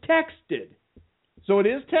is texted. So it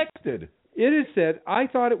is texted. It is said, I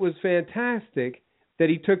thought it was fantastic that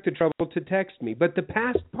he took the trouble to text me. But the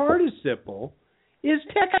past participle is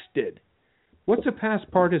texted. What's a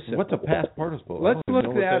past participle? What's a past participle? Let's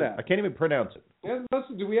look that up. I can't even pronounce it.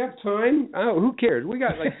 Do we have time? Oh, who cares? We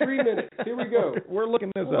got like 3 minutes. Here we go. We're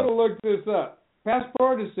looking this up. We're going to look this up. Past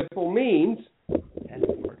participle means...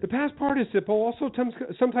 The past participle, also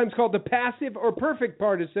sometimes called the passive or perfect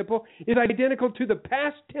participle, is identical to the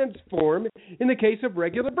past tense form in the case of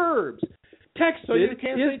regular verbs. Texted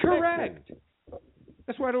is correct. Texted.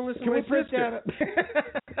 That's why I don't listen to my sister.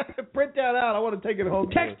 Print that out. I want to take it home.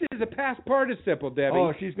 Texted is a past participle, Debbie.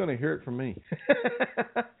 Oh, she's going to hear it from me.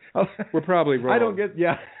 We're probably wrong. I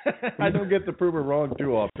don't get to prove her wrong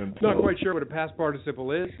too often. Not quite sure what a past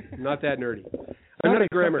participle is. I'm not that nerdy. I'm not a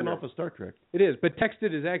grammar nerd. Off of Star Trek. It is, but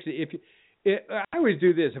texted is actually I always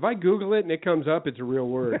do this. If I Google it and it comes up, it's a real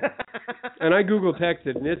word. And I Google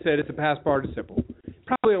texted and it said it's a past participle.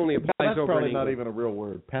 Probably only applies that's over probably in not English. even a real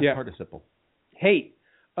word. Past participle. Hey,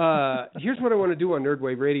 here's what I want to do on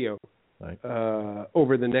Nerdwave Radio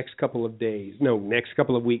over the next couple of days. No, next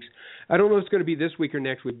couple of weeks. I don't know if it's going to be this week or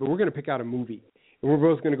next week, but we're going to pick out a movie. And we're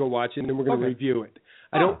both going to go watch it, and then we're going to review it.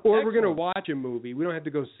 We're going to watch a movie. We don't have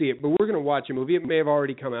to go see it, but we're going to watch a movie. It may have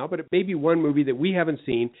already come out, but it may be one movie that we haven't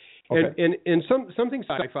seen, and something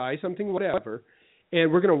sci-fi, something whatever,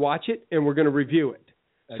 and we're going to watch it, and we're going to review it.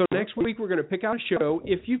 So next week we're going to pick out a show.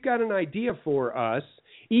 If you've got an idea for us,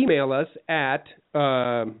 email us at,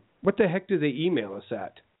 what the heck do they email us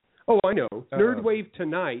at? Oh, I know,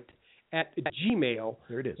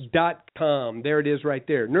 nerdwavetonight@gmail.com. There it is right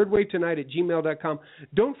there, nerdwavetonight@gmail.com.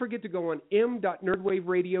 Don't forget to go on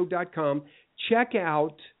m.nerdwaveradio.com. Check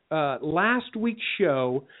out last week's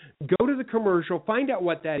show. Go to the commercial. Find out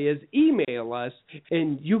what that is. Email us,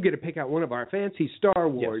 and you'll get to pick out one of our fancy Star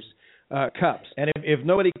Wars cups. And if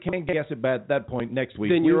nobody can guess it at that point next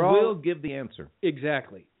week, then we'll give the answer.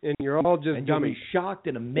 Exactly. And you're all just and you'll be shocked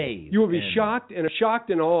and amazed. You will be shocked and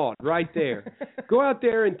awed right there. Go out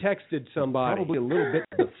there and texted somebody. Probably a little bit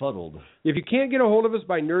befuddled. If you can't get a hold of us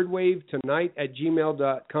by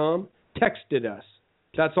nerdwavetonight@gmail.com, texted us.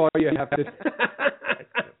 That's all you have to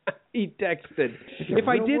He texted. If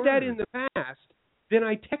I did that in the past, then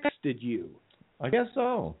I texted you. I guess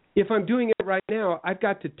so. If I'm doing it right now, I've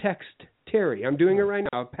got to text Terry. I'm doing it right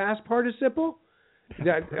now. A past participle?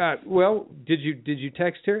 Well, did you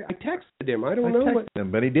text Terry? I texted him. I texted him,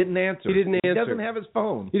 but he didn't answer. He didn't answer. He doesn't have his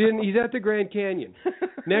phone. He didn't. He's at the Grand Canyon.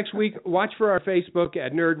 Next week, watch for our Facebook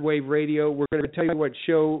at Nerdwave Radio. We're going to tell you what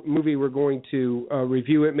movie we're going to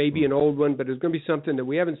review. It may be an old one, but it's going to be something that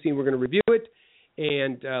we haven't seen. We're going to review it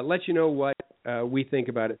and let you know what we think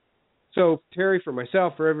about it. So, Terry, for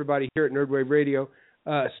myself, for everybody here at Nerdwave Radio,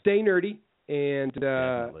 stay nerdy and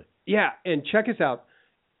and check us out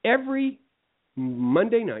every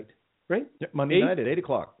Monday night, right? Monday night at 8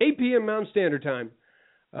 o'clock. 8 p.m. Mountain Standard Time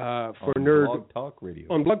for on BlogTalk Radio.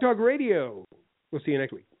 On BlogTalk Radio. We'll see you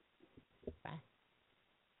next week. Bye.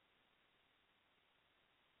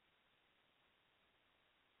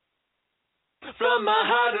 From my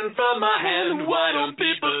heart and from my hand, why don't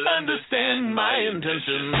people understand my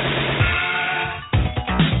intention?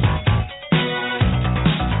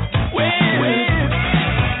 Well,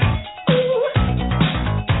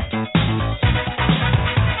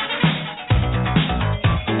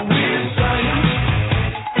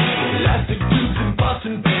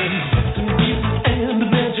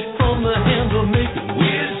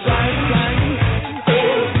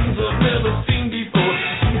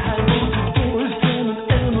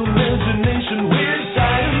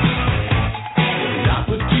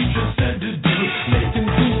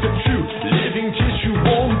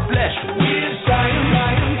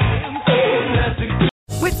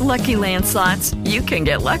 Lucky Land Slots, you can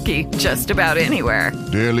get lucky just about anywhere.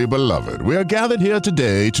 Dearly beloved, we are gathered here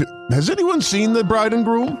today to... Has anyone seen the bride and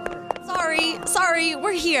groom? Sorry,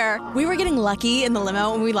 we're here. We were getting lucky in the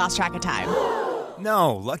limo and we lost track of time.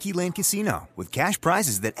 No, Lucky Land Casino, with cash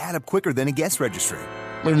prizes that add up quicker than a guest registry.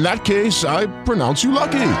 In that case, I pronounce you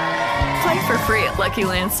lucky. Play for free at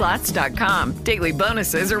LuckyLandSlots.com. Daily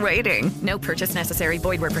bonuses are waiting. No purchase necessary.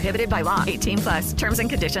 Void where prohibited by law. 18+. Terms and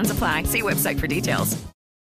conditions apply. See website for details.